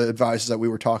one of the advisors that we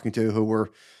were talking to, who were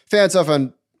fans of,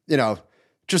 and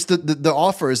just the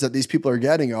offers that these people are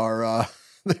getting are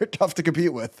they're tough to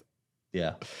compete with.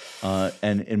 Yeah,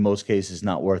 and in most cases,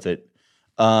 not worth it.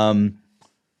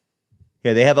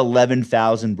 They have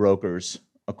 11,000 brokers,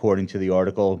 according to the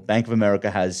article. Bank of America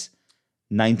has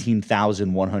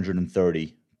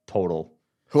 19,130 total.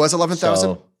 Who has 11,000?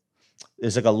 So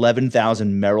there's like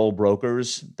 11,000 Merrill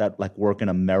brokers that like work in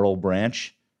a Merrill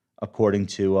branch, according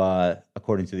to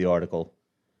the article.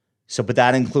 So, but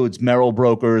that includes Merrill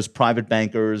brokers, private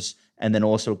bankers, and then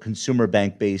also consumer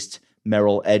bank-based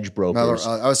Merrill Edge brokers.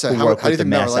 I would say, how do you think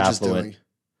Merrill Edge is doing?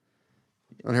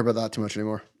 I don't hear about that too much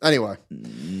anymore. Anyway,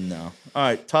 no. All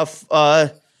right, tough.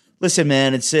 Listen,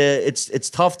 man, it's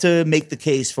tough to make the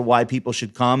case for why people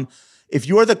should come. If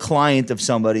you're the client of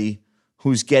somebody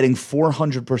who's getting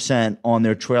 400% on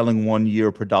their trailing 1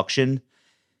 year production,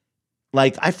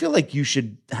 like I feel like you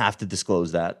should have to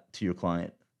disclose that to your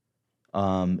client.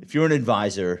 If you're an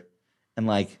advisor and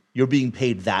like you're being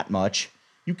paid that much,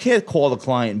 you can't call the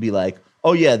client and be like,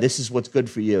 "Oh yeah, this is what's good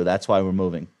for you. That's why we're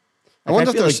moving." Like,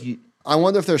 I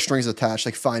wonder if there's strings attached,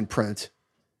 like fine print.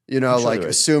 Like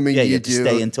assuming you you have to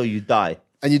stay until you die,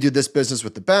 and you do this business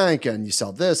with the bank, and you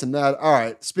sell this and that. All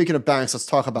right. Speaking of banks, let's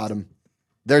talk about them.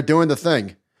 They're doing the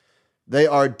thing. They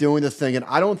are doing the thing, and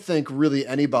I don't think really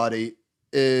anybody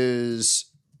is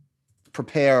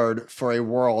prepared for a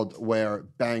world where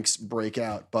banks break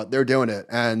out, but they're doing it.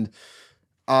 And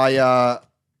let's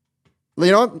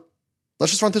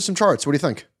just run through some charts. What do you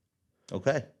think?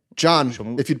 Okay.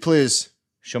 John, if you'd please.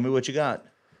 Show me what you got.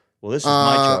 Well, this is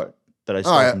my chart that I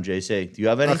stole from JC. Do you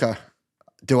have any? Okay.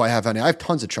 Do I have any? I have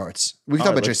tons of charts. We can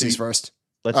talk about JC's first.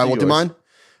 Let's we'll do mine.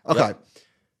 Okay. Yep.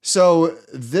 So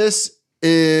this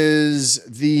is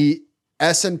the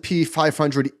S&P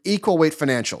 500 equal weight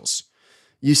financials.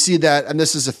 You see that, and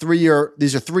this is these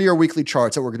are 3-year weekly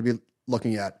charts that we're going to be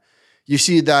looking at. You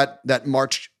see that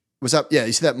March Was that, yeah,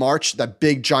 you see that March, that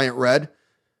big giant red,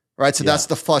 right? So Yeah. that's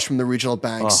the flush from the regional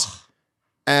banks. Ugh.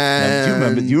 And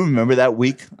Man, do you remember that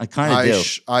week? I kind of do.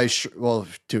 Well,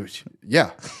 dude, yeah,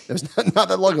 it was not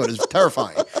that long ago. It was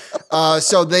terrifying.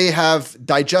 So they have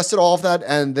digested all of that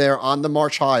and they're on the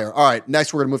march higher. All right,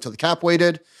 next we're going to move to the cap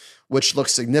weighted, which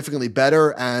looks significantly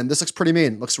better. And this looks pretty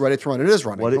mean. Looks ready to run. It is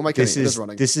running. Who am I kidding? It is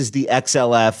running. This is the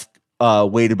XLF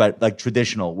weighted by, like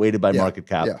traditional, weighted by market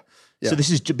cap. Yeah. So this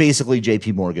is basically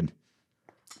JP Morgan.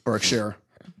 Berkshire.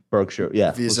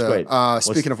 Yeah. Visa. Looks great.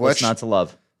 Speaking of which. What's not to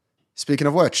love? Speaking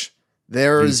of which,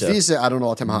 there's Visa at an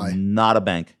all-time high. Not a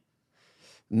bank.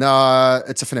 No,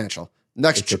 it's a financial.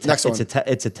 Next one.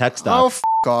 It's a tech stock. Oh, f***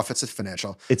 off. It's a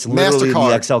financial. It's literally the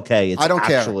XLK. It's I don't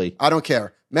actually, care. I don't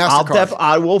care. MasterCard.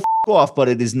 I will f*** off, but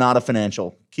it is not a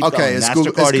financial. Keep Okay, going.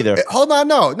 MasterCard either. Hold on.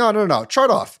 No.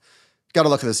 Chart off. Got to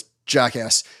look at this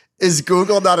jackass. Is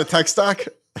Google not a tech stock?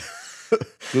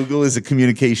 Google is a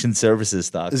communication services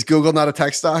stock. Is Google not a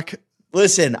tech stock?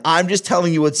 Listen, I'm just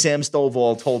telling you what Sam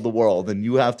Stovall told the world, and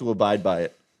you have to abide by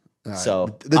it. Right.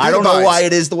 So I don't know why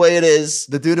it is the way it is.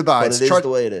 The dude abides. But it is the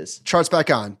way it is. Charts back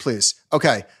on, please.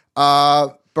 Okay.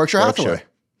 Berkshire Hathaway.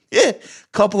 Yeah,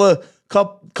 couple of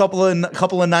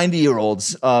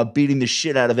 90-year-olds beating the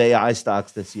shit out of AI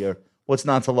stocks this year. What's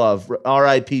not to love?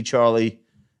 R.I.P. Charlie.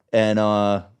 And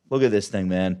look at this thing,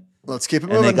 man. Let's keep it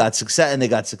moving. And they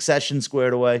got Succession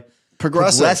squared away.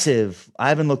 Progressive. I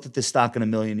haven't looked at this stock in a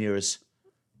million years.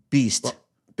 Beast.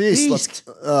 Beast.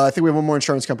 I think we have one more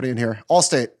insurance company in here.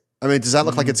 Allstate. I mean, does that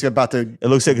look like it's about to? It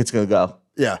looks like it's going to go.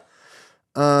 Yeah.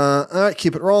 All right,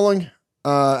 keep it rolling.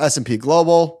 S&P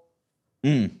Global.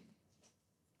 I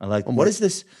like. What is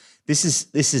this? This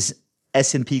is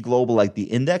S&P Global, like the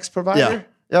index provider.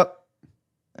 Yeah. Yep.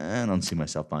 I don't see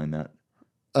myself buying that.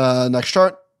 Next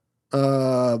chart.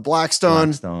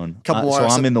 Blackstone. Couple more. So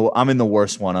I'm in the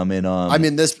worst one. I'm in. I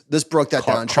mean, this broke that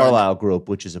downtrend. Carlyle Group,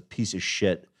 which is a piece of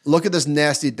shit. Look at this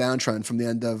nasty downtrend from the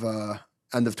end of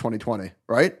 2020.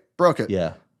 Right, broke it.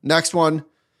 Yeah. Next one.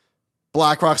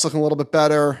 BlackRock's looking a little bit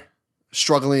better,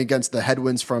 struggling against the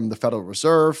headwinds from the Federal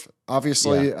Reserve,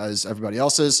 obviously, as everybody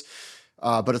else is,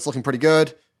 but it's looking pretty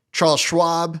good. Charles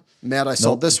Schwab. Matt, I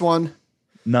sold this one.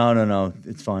 No.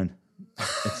 It's fine.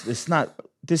 It's not.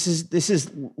 This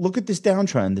is. Look at this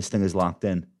downtrend. This thing is locked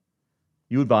in.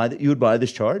 You would buy that. You would buy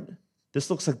this chart.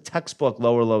 This looks like textbook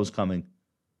lower lows coming.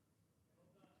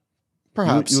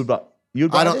 Perhaps you would buy.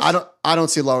 I don't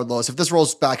see lower lows. If this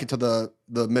rolls back into the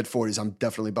mid 40s, I'm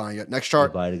definitely buying it. Next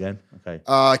chart. Buy it again. Okay.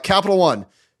 Capital One.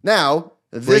 Now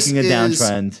breaking a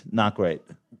downtrend. Not great.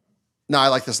 No, I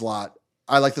like this a lot.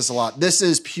 This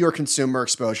is pure consumer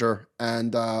exposure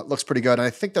and looks pretty good. And I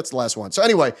think that's the last one. So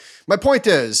anyway, my point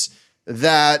is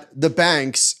that the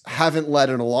banks haven't led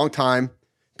in a long time.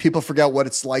 People forget what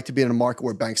it's like to be in a market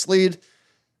where banks lead.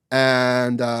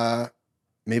 And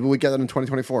maybe we get that in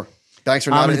 2024. Banks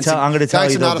are not. I'm going to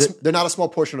tell you, they're not a small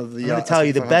portion of the. I'm going to tell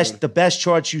you the best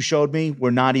charts you showed me were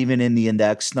not even in the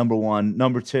index. Number one,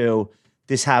 number two.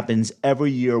 This happens every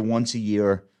year, once a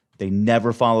year. They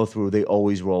never follow through. They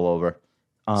always roll over.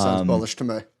 Sounds bullish to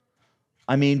me.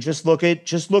 I mean, just look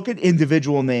at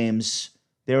individual names.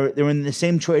 They're in the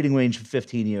same trading range for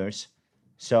 15 years.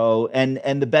 So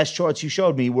and the best charts you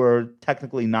showed me were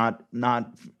technically not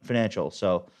financial.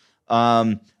 So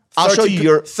I'll show you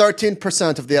your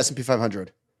 13% of the S&P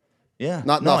 500. Yeah.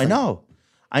 Nothing.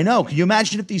 I know. Can you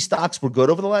imagine if these stocks were good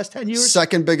over the last 10 years?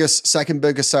 Second biggest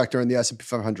sector in the S&P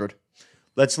 500.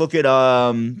 Let's look at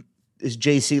this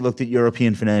JC looked at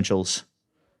European financials.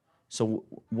 So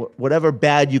whatever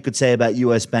bad you could say about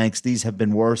US banks, these have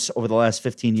been worse over the last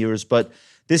 15 years, but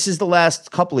this is the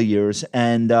last couple of years,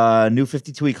 and new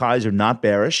 52-week highs are not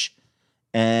bearish,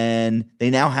 and they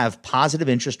now have positive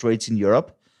interest rates in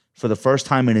Europe for the first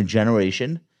time in a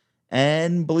generation.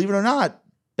 And believe it or not,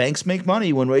 banks make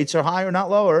money when rates are higher, not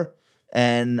lower.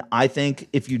 And I think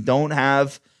if you don't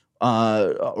have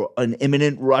an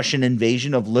imminent Russian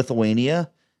invasion of Lithuania,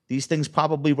 these things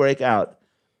probably break out.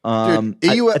 Dude,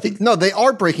 I think no, they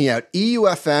are breaking out.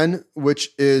 EUFN, which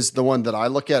is the one that I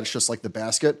look at, it's just like the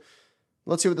basket.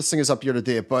 Let's see what this thing is up year to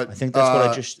date. But I think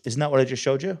that's isn't that what I just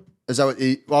showed you? Is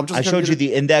that what? I showed you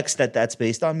the index that's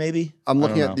based on. Maybe I'm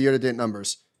looking at the year to date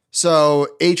numbers. So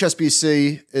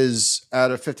HSBC is at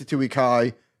a 52-week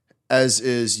high, as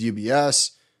is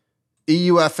UBS.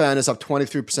 EUFN is up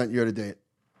 23% year to date.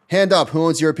 Hand up, who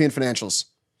owns European financials?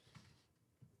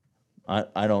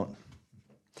 I don't.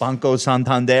 Banco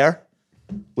Santander.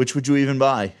 Which would you even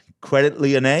buy? Credit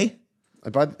Lyonnais?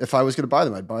 If I was going to buy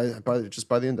them, I'd buy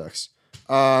the index.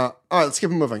 All right, let's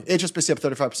keep it moving. HSBC up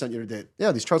 35% year to date.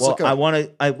 Yeah, these charts look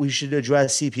good. We should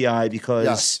address CPI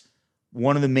because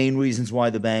one of the main reasons why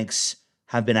the banks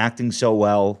have been acting so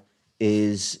well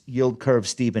is yield curve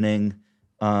steepening,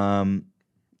 the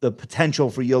potential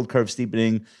for yield curve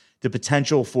steepening, the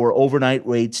potential for overnight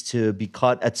rates to be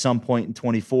cut at some point in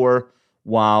 24,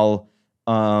 while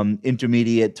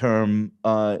intermediate term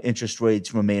interest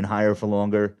rates remain higher for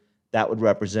longer. That would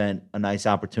represent a nice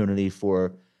opportunity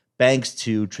for banks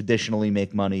to traditionally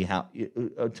make money,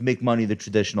 to make money the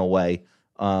traditional way,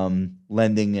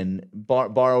 lending and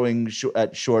borrowing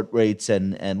at short rates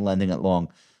and lending at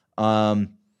long.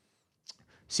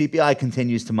 CPI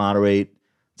continues to moderate.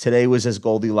 Today was as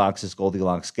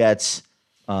Goldilocks gets.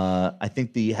 I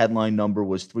think the headline number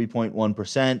was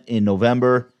 3.1% in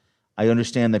November. I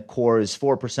understand that core is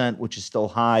 4%, which is still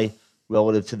high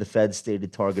relative to the Fed's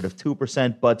stated target of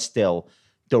 2%, but still,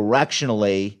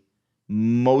 directionally,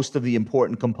 most of the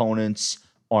important components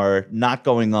are not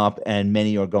going up and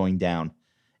many are going down.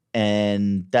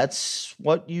 And that's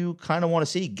what you kind of want to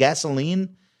see.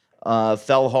 Gasoline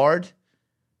fell hard.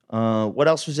 What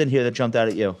else was in here that jumped out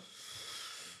at you?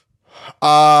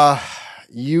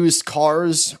 Used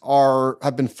cars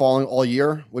have been falling all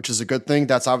year, which is a good thing.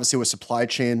 That's obviously was supply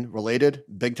chain related,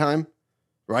 big time,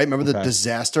 right? Remember the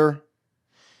disaster?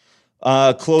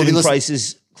 Clothing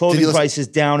prices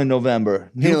down in November.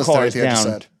 New cars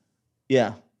down.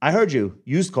 Yeah, I heard you.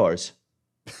 Used cars.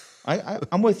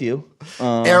 I'm with you.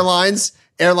 Airline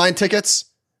tickets,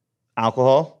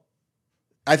 alcohol.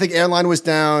 I think airline was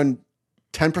down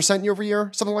 10% year over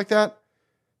year, something like that.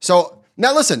 So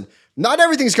now listen, not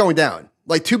everything's going down.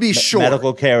 Like, to be sure,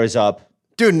 medical care is up.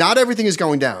 Dude, not everything is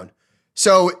going down.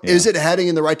 So is it heading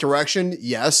in the right direction?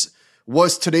 Yes.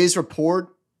 Was today's report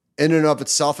in and of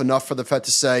itself enough for the Fed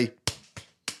to say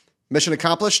mission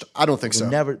accomplished? I don't think so.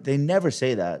 They never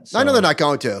say that. So. I know they're not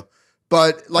going to.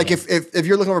 But like if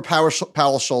you're looking over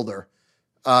Powell's shoulder,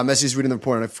 as he's reading the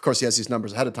report, and of course he has these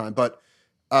numbers ahead of time, but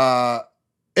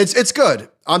it's good.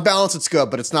 On balance, it's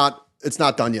good, but it's not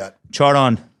done yet. Chart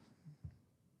on.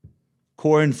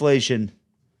 Core inflation.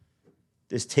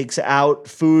 This takes out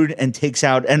food and takes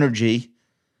out energy.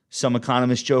 Some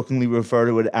economists jokingly refer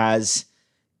to it as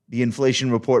the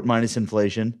inflation report minus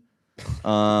inflation.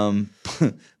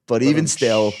 But even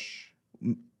still,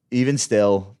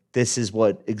 this is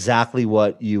exactly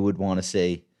what you would want to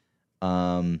see.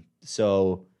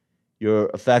 So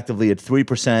you're effectively at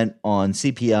 3% on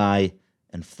CPI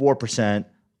and 4%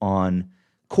 on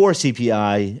core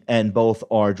CPI, and both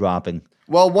are dropping.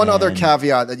 Well, one other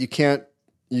caveat that you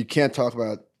can't talk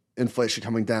about inflation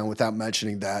coming down without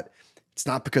mentioning that it's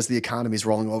not because the economy is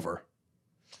rolling over.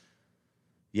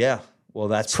 Yeah, well,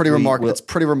 that's pretty remarkable. It's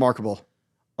pretty remarkable.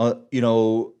 There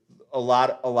was a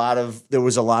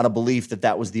lot of belief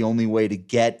that was the only way to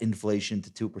get inflation to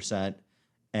 2%,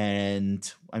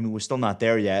 and I mean we're still not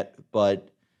there yet, but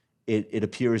it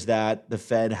appears that the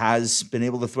Fed has been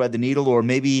able to thread the needle, or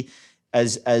maybe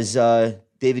as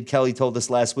David Kelly told us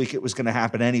last week, it was going to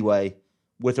happen anyway,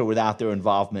 with or without their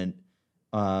involvement.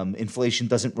 Inflation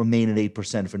doesn't remain at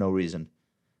 8% for no reason.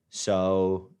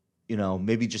 So,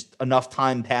 maybe just enough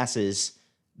time passes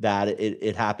that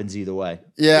it happens either way.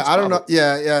 Yeah, I don't know.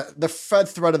 Yeah. The Fed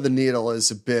thread of the needle is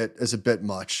a bit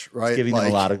much, right? Giving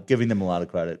them a lot of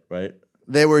credit, right?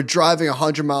 They were driving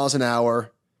 100 miles an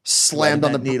hour, slammed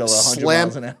on the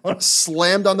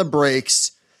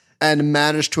brakes, and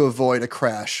managed to avoid a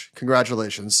crash.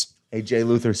 Congratulations. Hey, Jay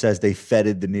Luther says they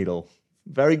fedded the needle.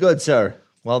 Very good, sir.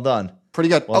 Well done. Pretty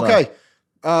good. Well okay.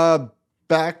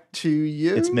 Back to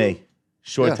you. It's me.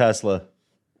 Short Tesla.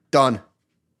 Done.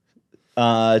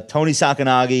 Tony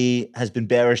Sacconaghi has been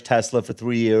bearish Tesla for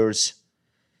 3 years.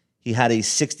 He had a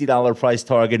 $60 price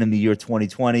target in the year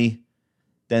 2020.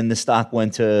 Then the stock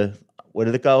went to, where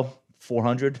did it go?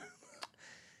 400.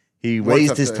 He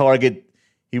raised his target.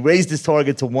 He raised his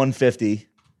target to 150.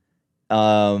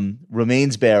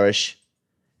 Remains bearish,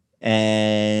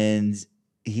 and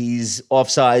he's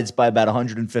offsides by about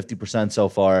 150% so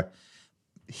far.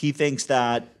 He thinks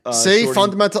that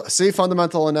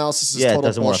fundamental analysis is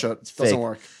total bullshit. It doesn't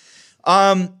work.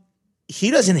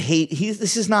 He doesn't hate.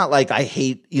 This is not like I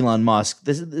hate Elon Musk.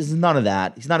 This is none of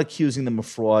that. He's not accusing them of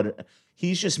fraud.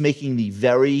 He's just making the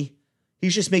very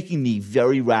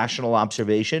rational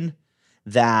observation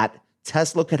that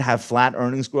Tesla could have flat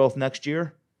earnings growth next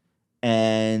year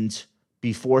and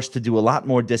be forced to do a lot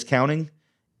more discounting,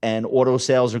 and auto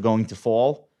sales are going to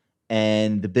fall,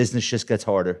 and the business just gets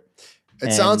harder.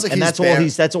 It sounds like it's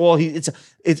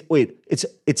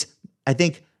I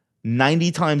think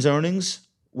 90 times earnings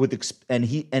and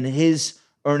his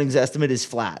earnings estimate is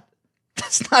flat.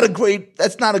 That's not a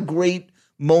great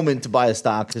moment to buy a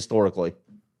stock historically.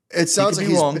 It sounds could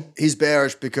like be wrong. he's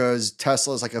bearish because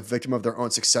Tesla is like a victim of their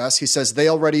own success. He says they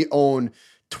already own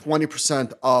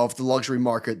 20% of the luxury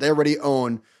market. They already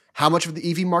own how much of the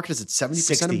EV market? Is it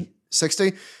 70%?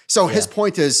 60? So his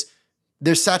point is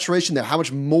there's saturation there. How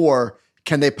much more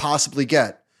can they possibly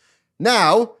get?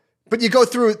 Now, but you go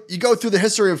through the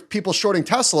history of people shorting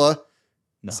Tesla.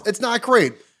 No. It's not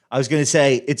great. I was going to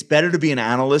say it's better to be an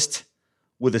analyst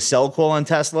with a sell call on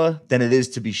Tesla than it is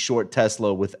to be short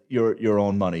Tesla with your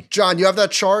own money. John, you have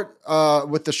that chart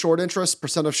with the short interest,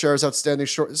 percent of shares outstanding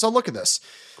short. So look at this.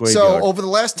 Graveyard. So over the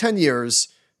last 10 years,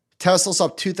 Tesla's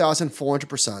up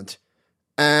 2,400%.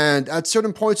 And at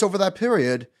certain points over that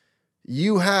period,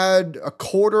 you had a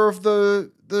quarter of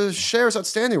the shares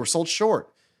outstanding were sold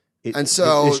short.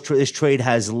 This trade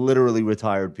has literally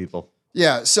retired people.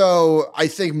 Yeah. So I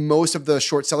think most of the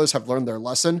short sellers have learned their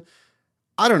lesson.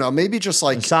 I don't know, maybe just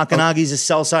like Sakanagi's a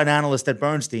sell side analyst at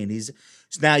Bernstein.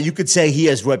 Now you could say he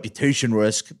has reputation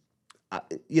risk.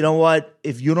 You know what?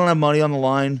 If you don't have money on the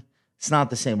line, it's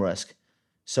not the same risk.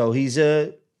 So he's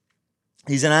an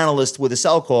analyst with a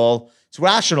sell call. It's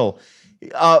rational.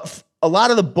 A lot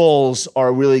of the bulls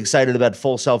are really excited about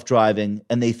full self-driving,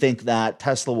 and they think that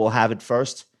Tesla will have it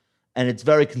first, and it's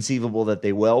very conceivable that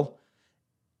they will.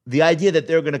 The idea that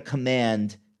they're going to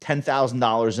command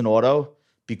 $10,000 an auto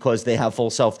because they have full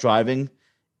self-driving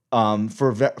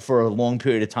for a long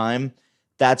period of time,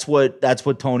 that's what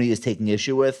Tony is taking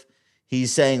issue with.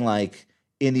 He's saying, like,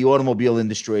 in the automobile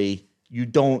industry, you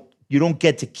don't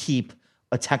get to keep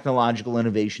a technological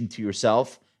innovation to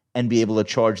yourself and be able to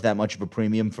charge that much of a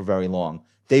premium for very long.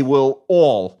 They will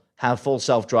all have full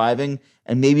self-driving,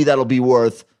 and maybe that'll be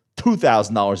worth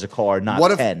 $2,000 a car, not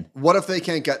 $10,000. What if they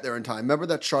can't get there in time? Remember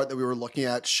that chart that we were looking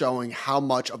at showing how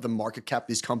much of the market cap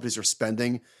these companies are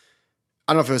spending?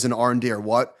 I don't know if it was in R&D or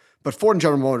what, but Ford and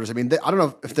General Motors, I mean, I don't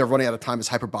know if they're running out of time is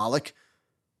hyperbolic,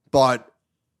 but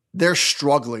they're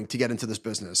struggling to get into this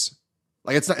business.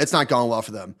 Like it's not going well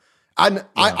for them. And yeah.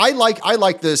 I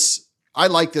like this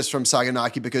from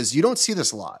Saganaki because you don't see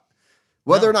this a lot.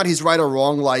 Whether or not he's right or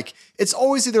wrong, like it's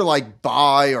always either like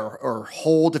buy or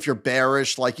hold if you're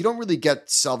bearish. Like you don't really get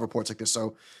sell reports like this.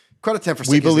 So credit to him for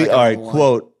we believe. All right,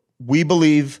 quote: we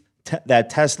believe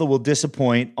that Tesla will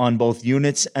disappoint on both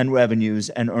units and revenues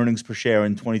and earnings per share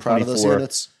in 2024. Proud of those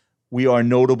units. We are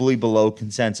notably below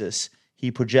consensus.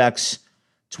 He projects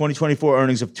 2024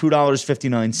 earnings of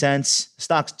 $2.59.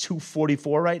 Stock's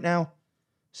 $2.44 right now.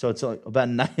 So it's about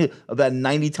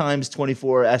 90 times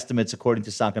 24 estimates, according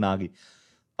to Sakanagi.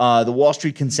 The Wall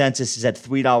Street consensus is at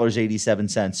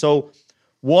 $3.87. So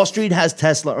Wall Street has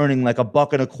Tesla earning like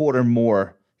 $1.25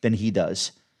 more than he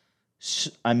does.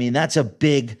 I mean, that's a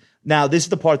big. Now, this is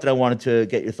the part that I wanted to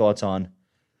get your thoughts on.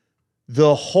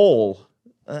 The hole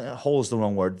is the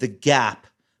wrong word. The gap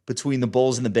between the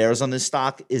bulls and the bears on this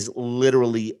stock is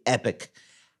literally epic.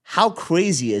 How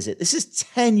crazy is it? This is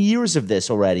 10 years of this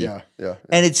already. Yeah.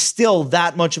 And it's still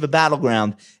that much of a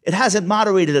battleground. It hasn't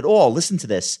moderated at all. Listen to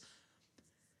this.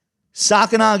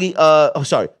 Tesla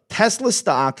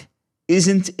stock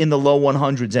isn't in the low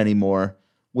 100s anymore,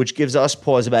 which gives us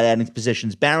pause about adding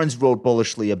positions. Barron's wrote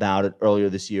bullishly about it earlier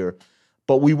this year,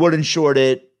 but we wouldn't short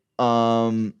it.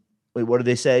 Wait, what did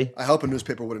they say? I hope a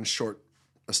newspaper wouldn't short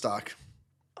a stock.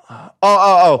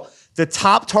 The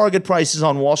top target prices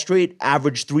on Wall Street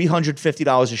average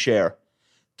 $350 a share.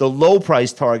 The low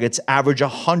price targets average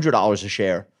 $100 a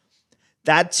share.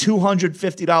 That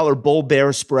 $250 bull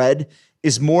bear spread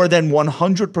is more than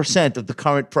 100% of the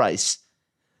current price.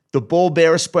 The bull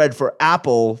bear spread for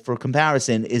Apple, for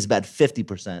comparison, is about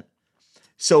 50%.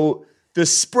 So the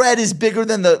spread is bigger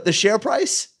than the share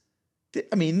price.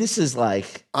 I mean, this is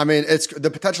like. I mean, it's the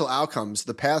potential outcomes,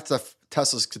 the paths that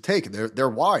Teslas could take. They're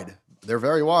wide. They're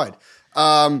very wide.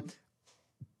 So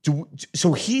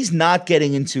he's not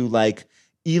getting into like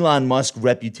Elon Musk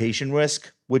reputation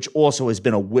risk, which also has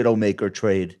been a widowmaker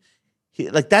trade.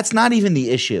 That's not even the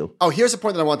issue. Oh, here's the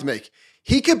point that I want to make.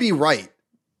 He could be right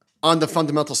on the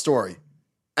fundamental story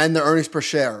and the earnings per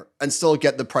share and still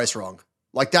get the price wrong.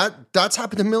 Like that's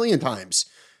happened a million times,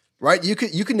 right? You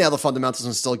could nail the fundamentals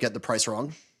and still get the price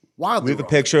wrong. Wildly wrong.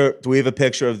 Do we have a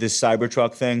picture of this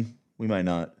Cybertruck thing? We might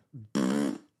not.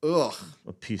 Ugh.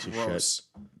 A piece of Gross.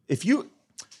 Shit.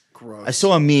 Gross. I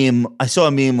saw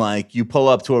a meme like you pull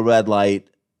up to a red light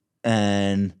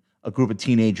and a group of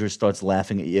teenagers starts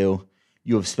laughing at you.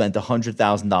 You have spent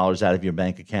 $100,000 out of your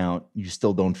bank account. You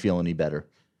still don't feel any better,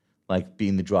 like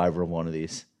being the driver of one of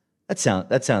these. That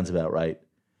sounds about right.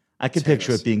 I can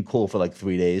picture it being cool for like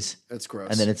 3 days. It's gross.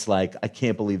 And then it's like, I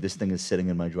can't believe this thing is sitting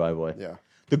in my driveway. Yeah.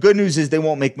 The good news is they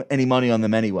won't make any money on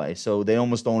them anyway, so they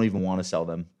almost don't even want to sell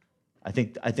them. I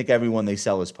think everyone they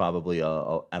sell is probably at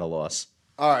a loss.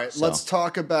 All right, So. let's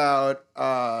talk about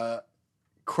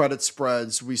credit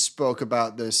spreads. We spoke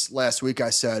about this last week. I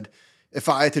said if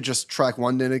I had to just track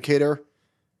one indicator,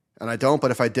 and I don't,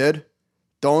 but if I did,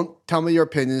 don't tell me your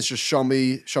opinions. Just show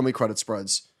me credit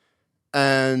spreads.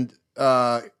 And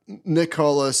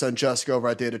Nicholas and Jessica over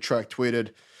at DataTrack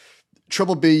tweeted,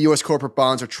 BBB U.S. corporate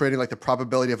bonds are trading like the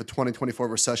probability of a 2024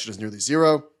 recession is nearly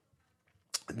zero.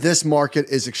 This market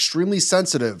is extremely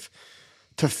sensitive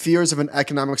to fears of an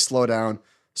economic slowdown,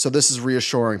 so this is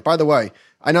reassuring. By the way,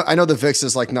 I know the VIX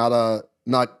is like not a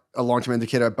long-term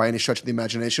indicator by any stretch of the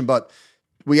imagination, but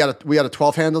we got a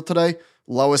 12 handle today,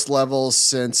 lowest levels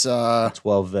since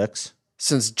 12 VIX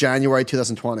since January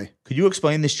 2020. Could you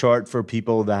explain this chart for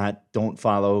people that don't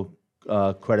follow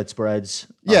credit spreads?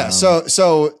 Yeah,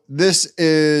 so this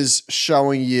is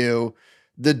showing you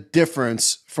the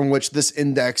difference from which this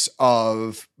index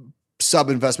of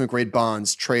sub-investment grade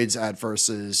bonds trades at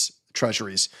versus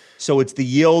treasuries. So it's the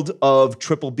yield of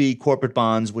BBB corporate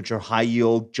bonds, which are high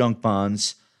yield junk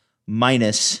bonds,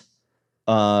 minus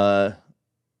the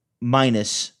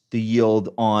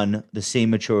yield on the same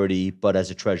maturity, but as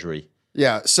a treasury.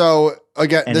 Yeah. So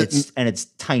again, and it's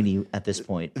tiny at this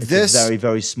point. It's a very,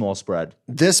 very small spread.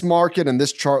 This market and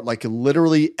this chart, like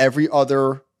literally every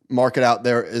other market out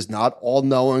there, is not all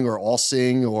knowing or all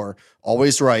seeing or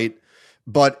always right.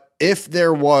 But if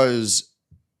there was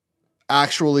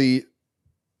actually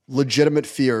legitimate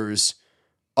fears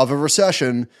of a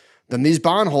recession, then these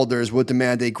bondholders would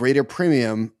demand a greater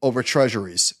premium over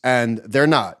treasuries, and they're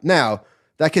not. Now,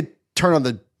 that could turn on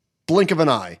the blink of an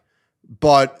eye,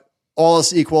 but all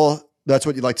else equal, that's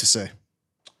what you'd like to see.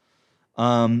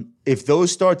 If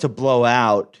those start to blow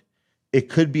out, it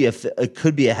could be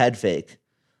a head fake.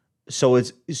 So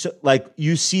like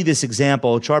you see this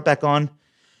example, chart back on.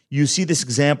 You see this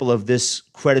example of this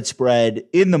credit spread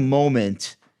in the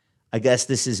moment. I guess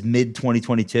this is mid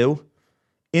 2022.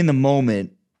 In the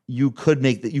moment, you could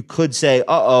say,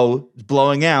 it's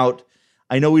blowing out.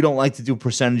 I know we don't like to do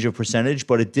percentage of percentage,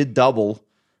 but it did double.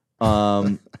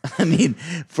 I mean,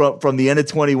 from the end of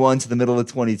 21 to the middle of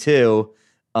 22.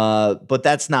 But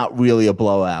that's not really a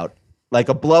blowout. Like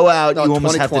a blowout, you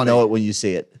almost have to know it when you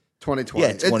see it. 2020.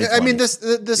 Yeah, 2020. I mean, this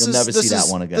You'll is never see that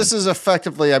one again. This is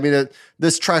effectively. I mean,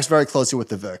 this tracks very closely with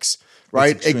the VIX,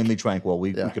 right? It's extremely tranquil.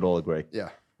 We could all agree. Yeah.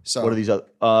 So what are these other?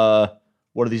 I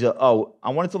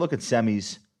wanted to look at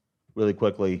semis really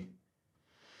quickly.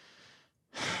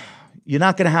 You're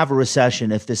not going to have a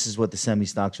recession if this is what the semi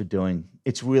stocks are doing.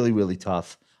 It's really, really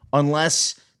tough.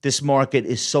 Unless this market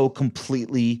is so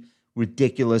completely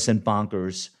ridiculous and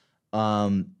bonkers.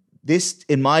 This,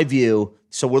 in my view,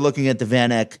 so we're looking at the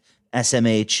VanEck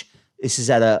SMH. This is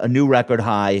at a new record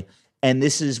high. And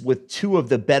this is with two of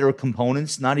the better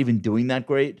components, not even doing that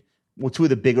great. Well, two of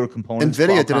the bigger components.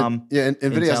 NVIDIA Qualcomm, didn't. Yeah,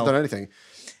 NVIDIA hasn't done anything.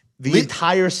 The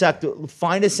entire sector.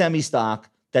 Find a semi stock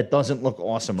that doesn't look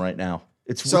awesome right now.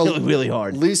 It's really, really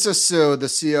hard. Lisa Su, the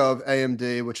CEO of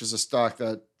AMD, which is a stock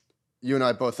that you and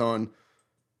I both own,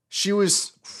 she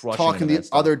was talking the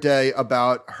other day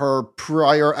about her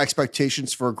prior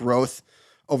expectations for growth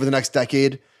over the next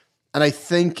decade. And I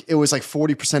think it was like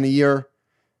 40% a year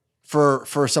for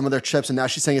some of their chips. And now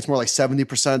she's saying it's more like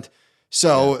 70%.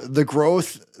 So the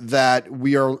growth that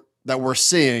we're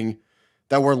seeing,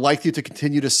 that we're likely to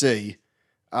continue to see,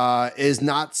 is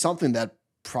not something that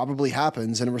probably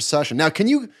happens in a recession. Now,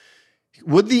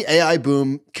 would the AI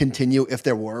boom continue if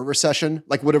there were a recession?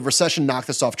 Like, would a recession knock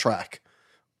this off track?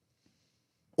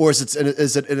 Or is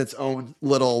it in its own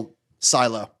little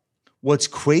silo? What's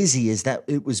crazy is that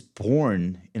it was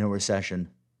born in a recession.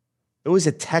 There was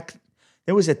a tech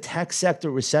sector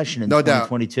recession in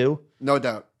 2022. No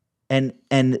doubt. And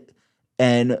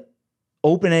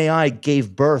OpenAI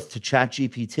gave birth to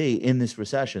ChatGPT in this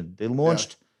recession. They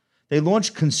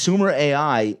launched consumer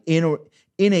AI in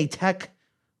a tech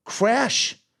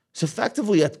crash. It's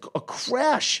effectively a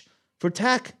crash for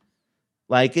tech.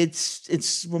 Like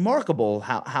it's remarkable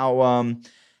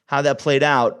how that played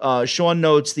out. Sean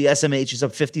notes the SMH is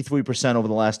up 53% over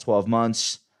the last 12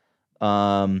 months.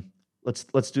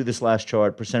 Let's do this last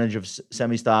chart. Percentage of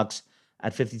semi stocks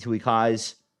at 52-week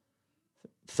highs.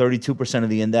 32% of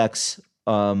the index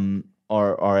are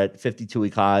at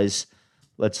 52-week highs.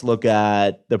 Let's look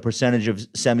at the percentage of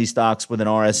semi stocks with an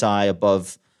RSI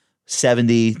above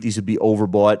 70. These would be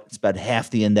overbought. It's about half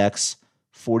the index,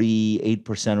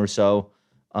 48% or so.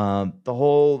 The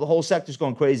whole sector's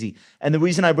going crazy. And the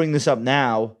reason I bring this up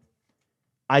now,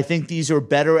 I think these are a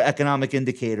better economic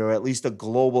indicator, at least a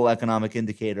global economic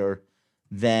indicator,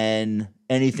 than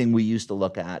anything we used to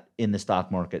look at in the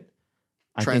stock market.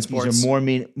 I think these are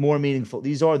more meaningful.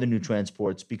 These are the new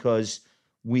transports because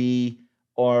we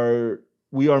are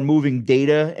moving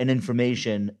data and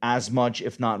information as much,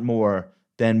 if not more,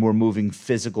 than we're moving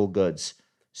physical goods.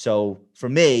 So for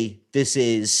me, this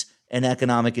is an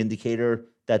economic indicator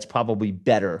that's probably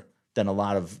better than a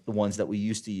lot of the ones that we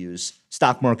used to use.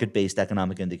 Stock market-based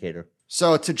economic indicator.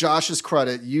 So to Josh's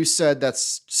credit, you said that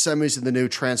semis are the new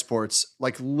transports,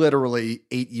 like literally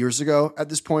 8 years ago at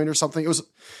this point or something.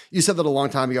 You said that a long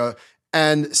time ago,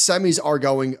 and semis are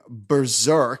going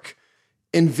berserk.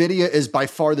 NVIDIA is by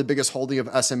far the biggest holding of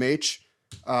SMH.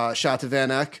 Shout out to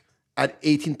Van Eck at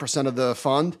 18% of the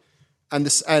fund. And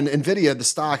NVIDIA, the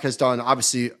stock has done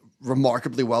obviously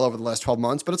remarkably well over the last 12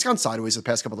 months, but it's gone sideways the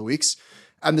past couple of weeks.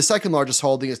 And the second largest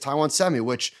holding is Taiwan Semi,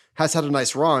 which has had a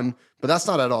nice run, but that's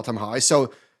not at all-time high.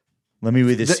 So let me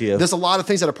read this to you. There's a lot of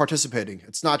things that are participating.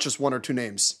 It's not just one or two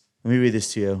names. Let me read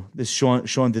this to you.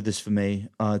 Sean did this for me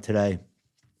today.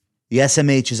 The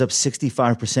SMH is up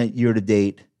 65% year to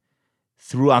date.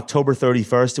 Through October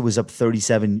 31st, it was up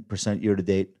 37% year to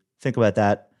date. Think about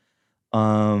that. Say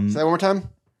that one more time.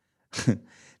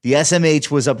 The SMH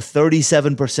was up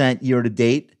 37% year to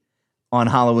date on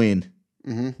Halloween.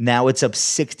 Mm-hmm. Now it's up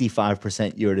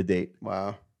 65% year to date.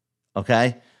 Wow.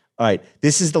 Okay. All right.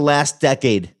 This is the last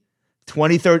decade.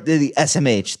 2030, the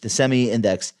SMH, the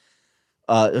semi-index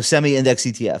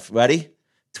ETF. Ready?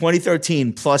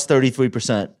 2013 plus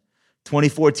 33%.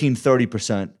 2014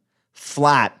 30%.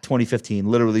 Flat 2015,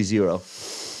 literally zero.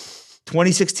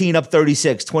 2016 up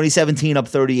 36. 2017 up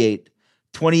 38.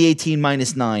 2018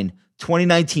 minus 9.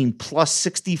 2019 plus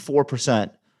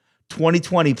 64%.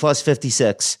 2020 plus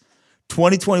 56.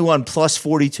 2021 plus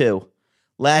 42.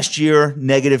 Last year,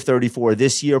 negative 34.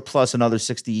 This year, plus another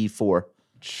 64.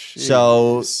 Jeez.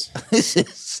 So, this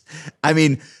is, I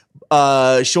mean,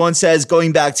 Sean says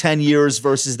going back 10 years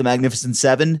versus the Magnificent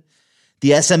Seven,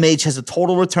 the SMH has a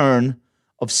total return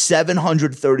of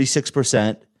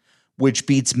 736%, which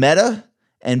beats Meta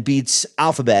and beats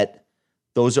Alphabet.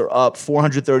 Those are up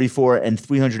 434 and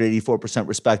 384%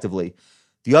 respectively.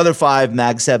 The other five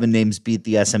Mag 7 names beat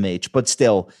the SMH, but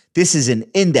still, this is an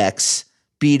index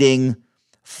beating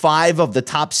 5 of the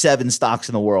top 7 stocks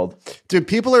in the world. Dude,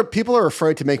 people are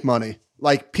afraid to make money.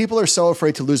 Like, people are so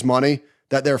afraid to lose money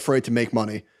that they're afraid to make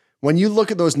money. When you look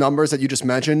at those numbers that you just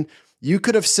mentioned, you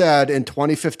could have said in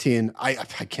 2015, I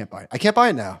can't buy it. I can't buy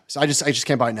it now. So I just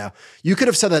can't buy it now. You could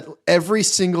have said that every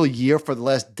single year for the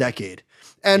last decade.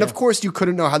 And of course, you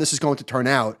couldn't know how this is going to turn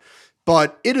out.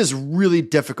 But it is really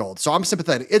difficult. So I'm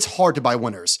sympathetic. It's hard to buy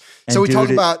winners. And so we dude, talk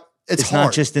about it's hard.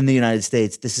 Not just in the United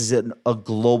States. This is a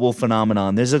global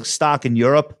phenomenon. There's a stock in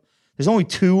Europe. There's only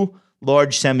 2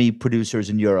 large semi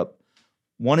producers in Europe.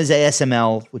 One is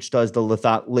ASML, which does the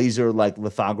laser like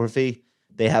lithography.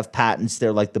 They have patents.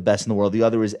 They're like the best in the world. The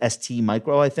other is ST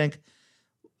Micro, I think.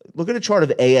 Look at a chart of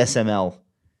ASML.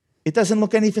 It doesn't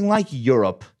look anything like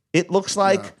Europe. It looks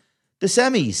like the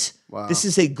semis. Wow. This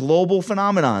is a global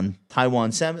phenomenon.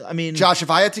 Taiwan semi. I mean, Josh, if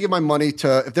I had to give my money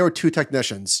if there were 2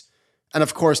 technicians, and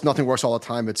of course nothing works all the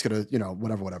time, it's gonna,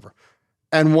 whatever.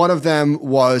 And one of them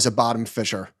was a bottom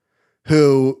fisher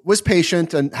who was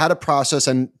patient and had a process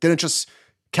and didn't just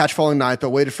catch falling knife, but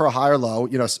waited for a higher low,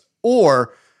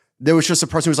 or there was just a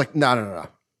person who was like, no.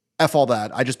 F all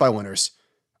that. I just buy winners.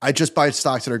 I just buy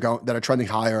stocks that are trending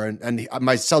higher, and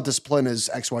my sell discipline is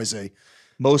XYZ.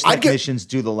 Most technicians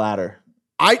do the latter.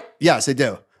 Yes, they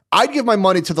do. I'd give my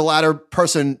money to the latter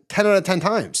person 10 out of 10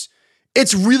 times.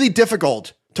 It's really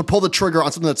difficult to pull the trigger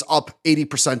on something that's up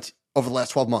 80% over the last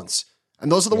 12 months.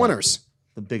 And those are the winners.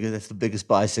 That's the biggest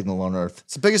buy signal on earth.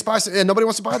 It's the biggest buy signal, and nobody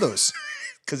wants to buy those.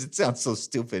 Because it sounds so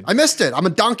stupid. I missed it. I'm a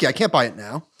donkey. I can't buy it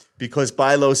now. Because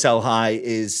buy low, sell high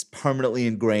is permanently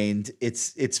ingrained.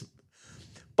 It's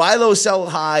buy low, sell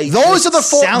high. Those are the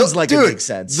 4. Sounds like it makes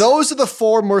sense. Those are the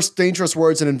 4 most dangerous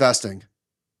words in investing.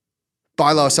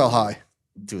 Buy low, sell high.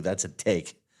 Dude, that's a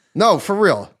take. No, for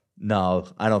real. No,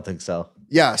 I don't think so.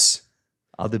 Yes.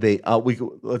 I'll debate.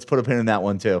 Let's put a pin in that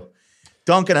one too.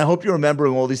 Duncan, I hope you're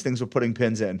remembering all these things we're putting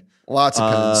pins in. Lots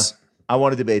of pins. I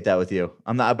want to debate that with you.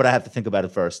 I'm not, but I have to think about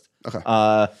it first. Okay.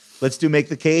 Let's do make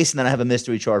the case, and then I have a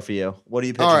mystery chart for you. What are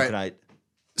you pitching tonight?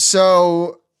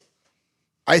 So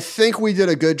I think we did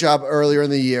a good job earlier in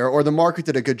the year, or the market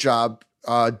did a good job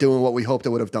doing what we hoped it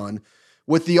would have done,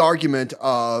 with the argument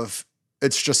of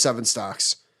it's just 7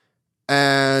 stocks.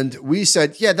 And we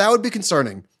said, yeah, that would be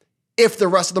concerning if the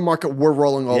rest of the market were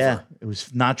rolling over. Yeah, it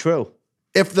was not true.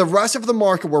 If the rest of the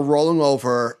market were rolling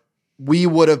over, we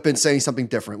would have been saying something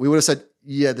different. We would have said,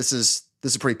 yeah, this is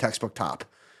a pretty textbook top.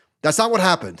 That's not what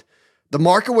happened. The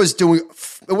market wasn't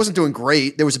doing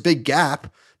great. There was a big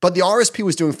gap, But the RSP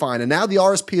was doing fine. And now the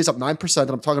RSP is up 9%.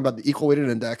 And I'm talking about the equal weighted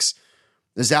index.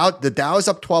 The Dow is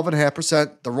up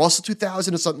 12.5%. The Russell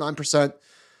 2000 is up 9%.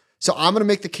 So I'm going to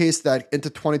make the case that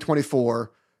into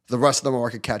 2024, the rest of the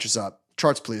market catches up.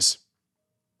 Charts, please.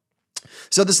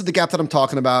 So this is the gap that I'm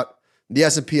talking about. The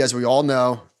S&P, as we all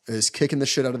know, is kicking the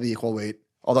shit out of the equal weight,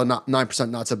 although not 9%,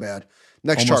 not so bad.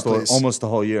 Next chart, please. Almost the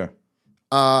whole year.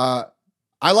 I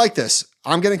like this.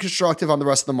 I'm getting constructive on the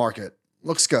rest of the market.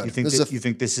 Looks good. You think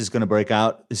this is going to break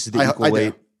out? This is the equal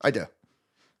weight? I do. Okay.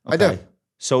 I do.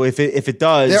 So if it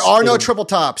does... There are no triple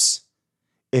tops.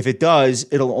 If it does,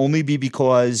 it'll only be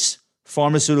because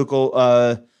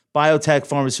biotech,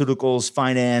 pharmaceuticals,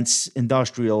 finance,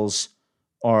 industrials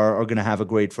are going to have a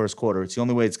great first quarter. It's the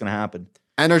only way it's going to happen.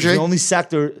 Energy? It's the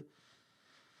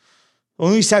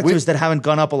only sectors that haven't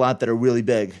gone up a lot that are really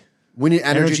big. We need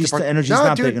energy. Energy's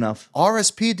not big enough.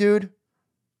 RSP, dude.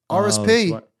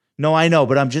 RSP. No, I know,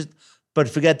 but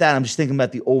forget that. I'm just thinking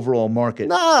about the overall market.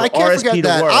 Nah, I can't forget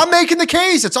that. I'm making the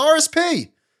case. It's RSP.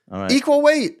 All right. Equal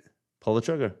weight. Pull the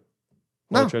trigger.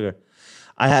 Pull the trigger.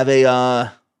 I have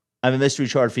a mystery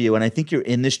chart for you, and I think you're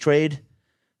in this trade,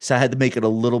 so I had to make it a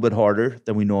little bit harder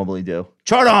than we normally do.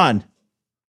 Chart on.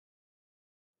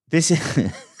 This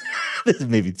is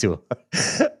maybe too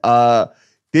hard.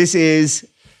 This is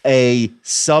a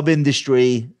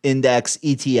sub-industry index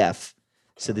ETF.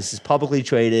 So this is publicly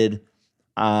traded.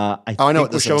 I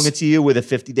think we're showing it to you with a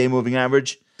 50-day moving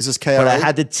average. Is this KRA? But I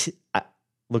had to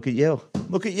look at you.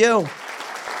 Look at you.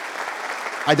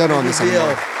 I don't own this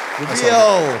anymore. Reveal.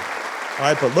 All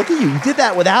right, but look at you. You did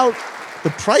that without the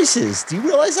prices. Do you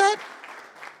realize that?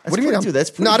 What do you mean?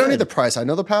 That's pretty I don't good. need the price. I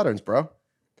know the patterns, bro.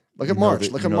 Look at March.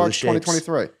 Look at March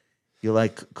 2023. You're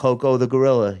like Coco the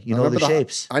gorilla. You know the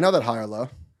shapes. I know that high or low.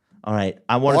 All right.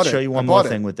 I want to show you one more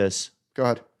thing with this. Go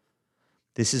ahead.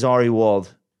 This is Ari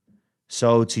Wald.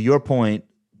 So to your point,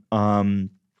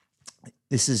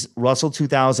 this is Russell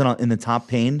 2000 in the top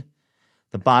pane.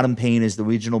 The bottom pane is the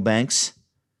regional banks.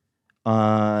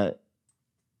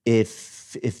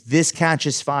 If this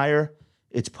catches fire,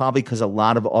 it's probably because a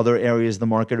lot of other areas of the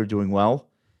market are doing well.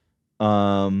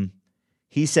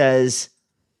 He says,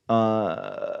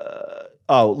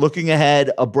 looking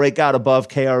ahead, a breakout above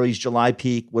KRE's July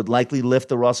peak would likely lift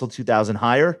the Russell 2000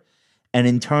 higher and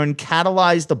in turn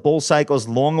catalyze the bull cycle's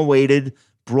long-awaited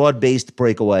broad-based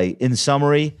breakaway. In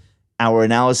summary, our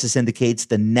analysis indicates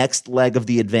the next leg of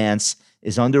the advance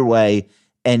is underway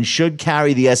and should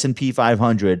carry the S&P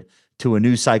 500 to a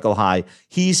new cycle high.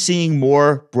 He's seeing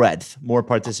more breadth, more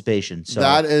participation. So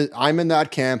I'm in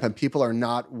that camp, and people are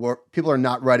not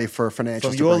ready for financials.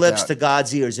 From your lips to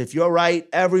God's ears. If you're right,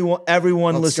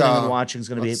 everyone listening and watching is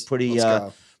going to be pretty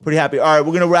happy. All right,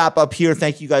 we're going to wrap up here.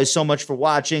 Thank you guys so much for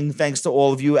watching. Thanks to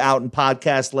all of you out in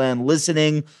podcast land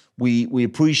listening. We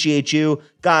appreciate you.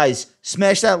 Guys,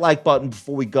 smash that like button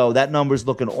before we go. That number's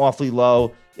looking awfully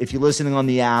low. If you're listening on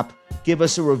the app, give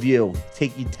us a review.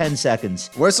 Take you 10 seconds.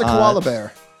 Where's the koala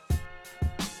bear?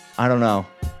 I don't know.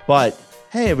 But,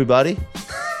 hey, everybody.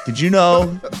 Did you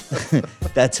know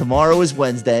that tomorrow is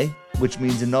Wednesday, which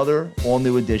means another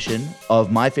all-new edition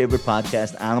of my favorite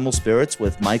podcast, Animal Spirits,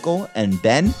 with Michael and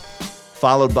Ben,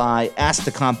 followed by Ask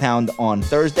the Compound on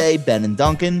Thursday, Ben and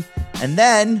Duncan, and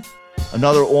then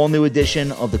another all-new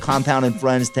edition of the Compound and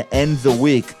Friends to end the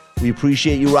week. We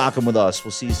appreciate you rocking with us.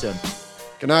 We'll see you soon.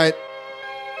 Good night.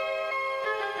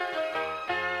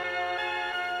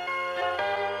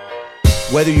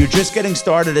 Whether you're just getting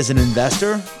started as an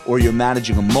investor or you're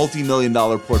managing a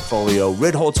multi-million-dollar portfolio,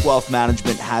 Ritholtz Wealth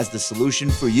Management has the solution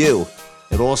for you.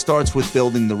 It all starts with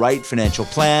building the right financial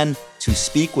plan. To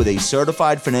speak with a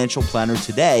certified financial planner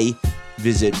today,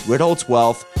 visit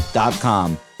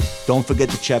ritholtzwealth.com. Don't forget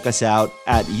to check us out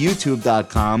at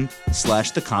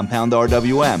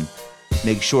youtube.com/thecompoundrwm.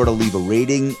 Make sure to leave a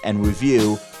rating and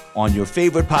review on your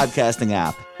favorite podcasting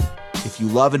app. If you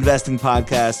love investing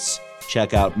podcasts,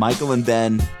 check out Michael and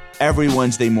Ben every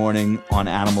Wednesday morning on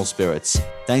Animal Spirits.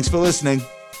 Thanks for listening.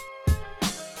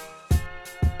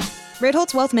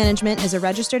 Ritholtz Wealth Management is a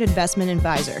registered investment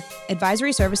advisor.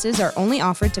 Advisory services are only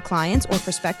offered to clients or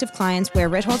prospective clients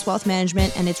where Ritholtz Wealth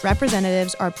Management and its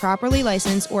representatives are properly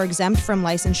licensed or exempt from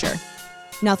licensure.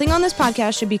 Nothing on this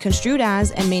podcast should be construed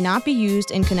as and may not be used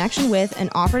in connection with an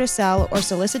offer to sell or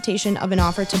solicitation of an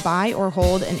offer to buy or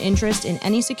hold an interest in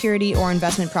any security or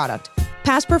investment product.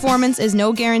 Past performance is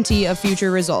no guarantee of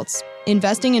future results.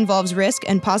 Investing involves risk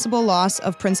and possible loss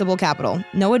of principal capital.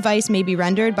 No advice may be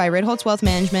rendered by Ritholtz Wealth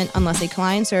Management unless a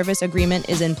client service agreement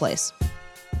is in place.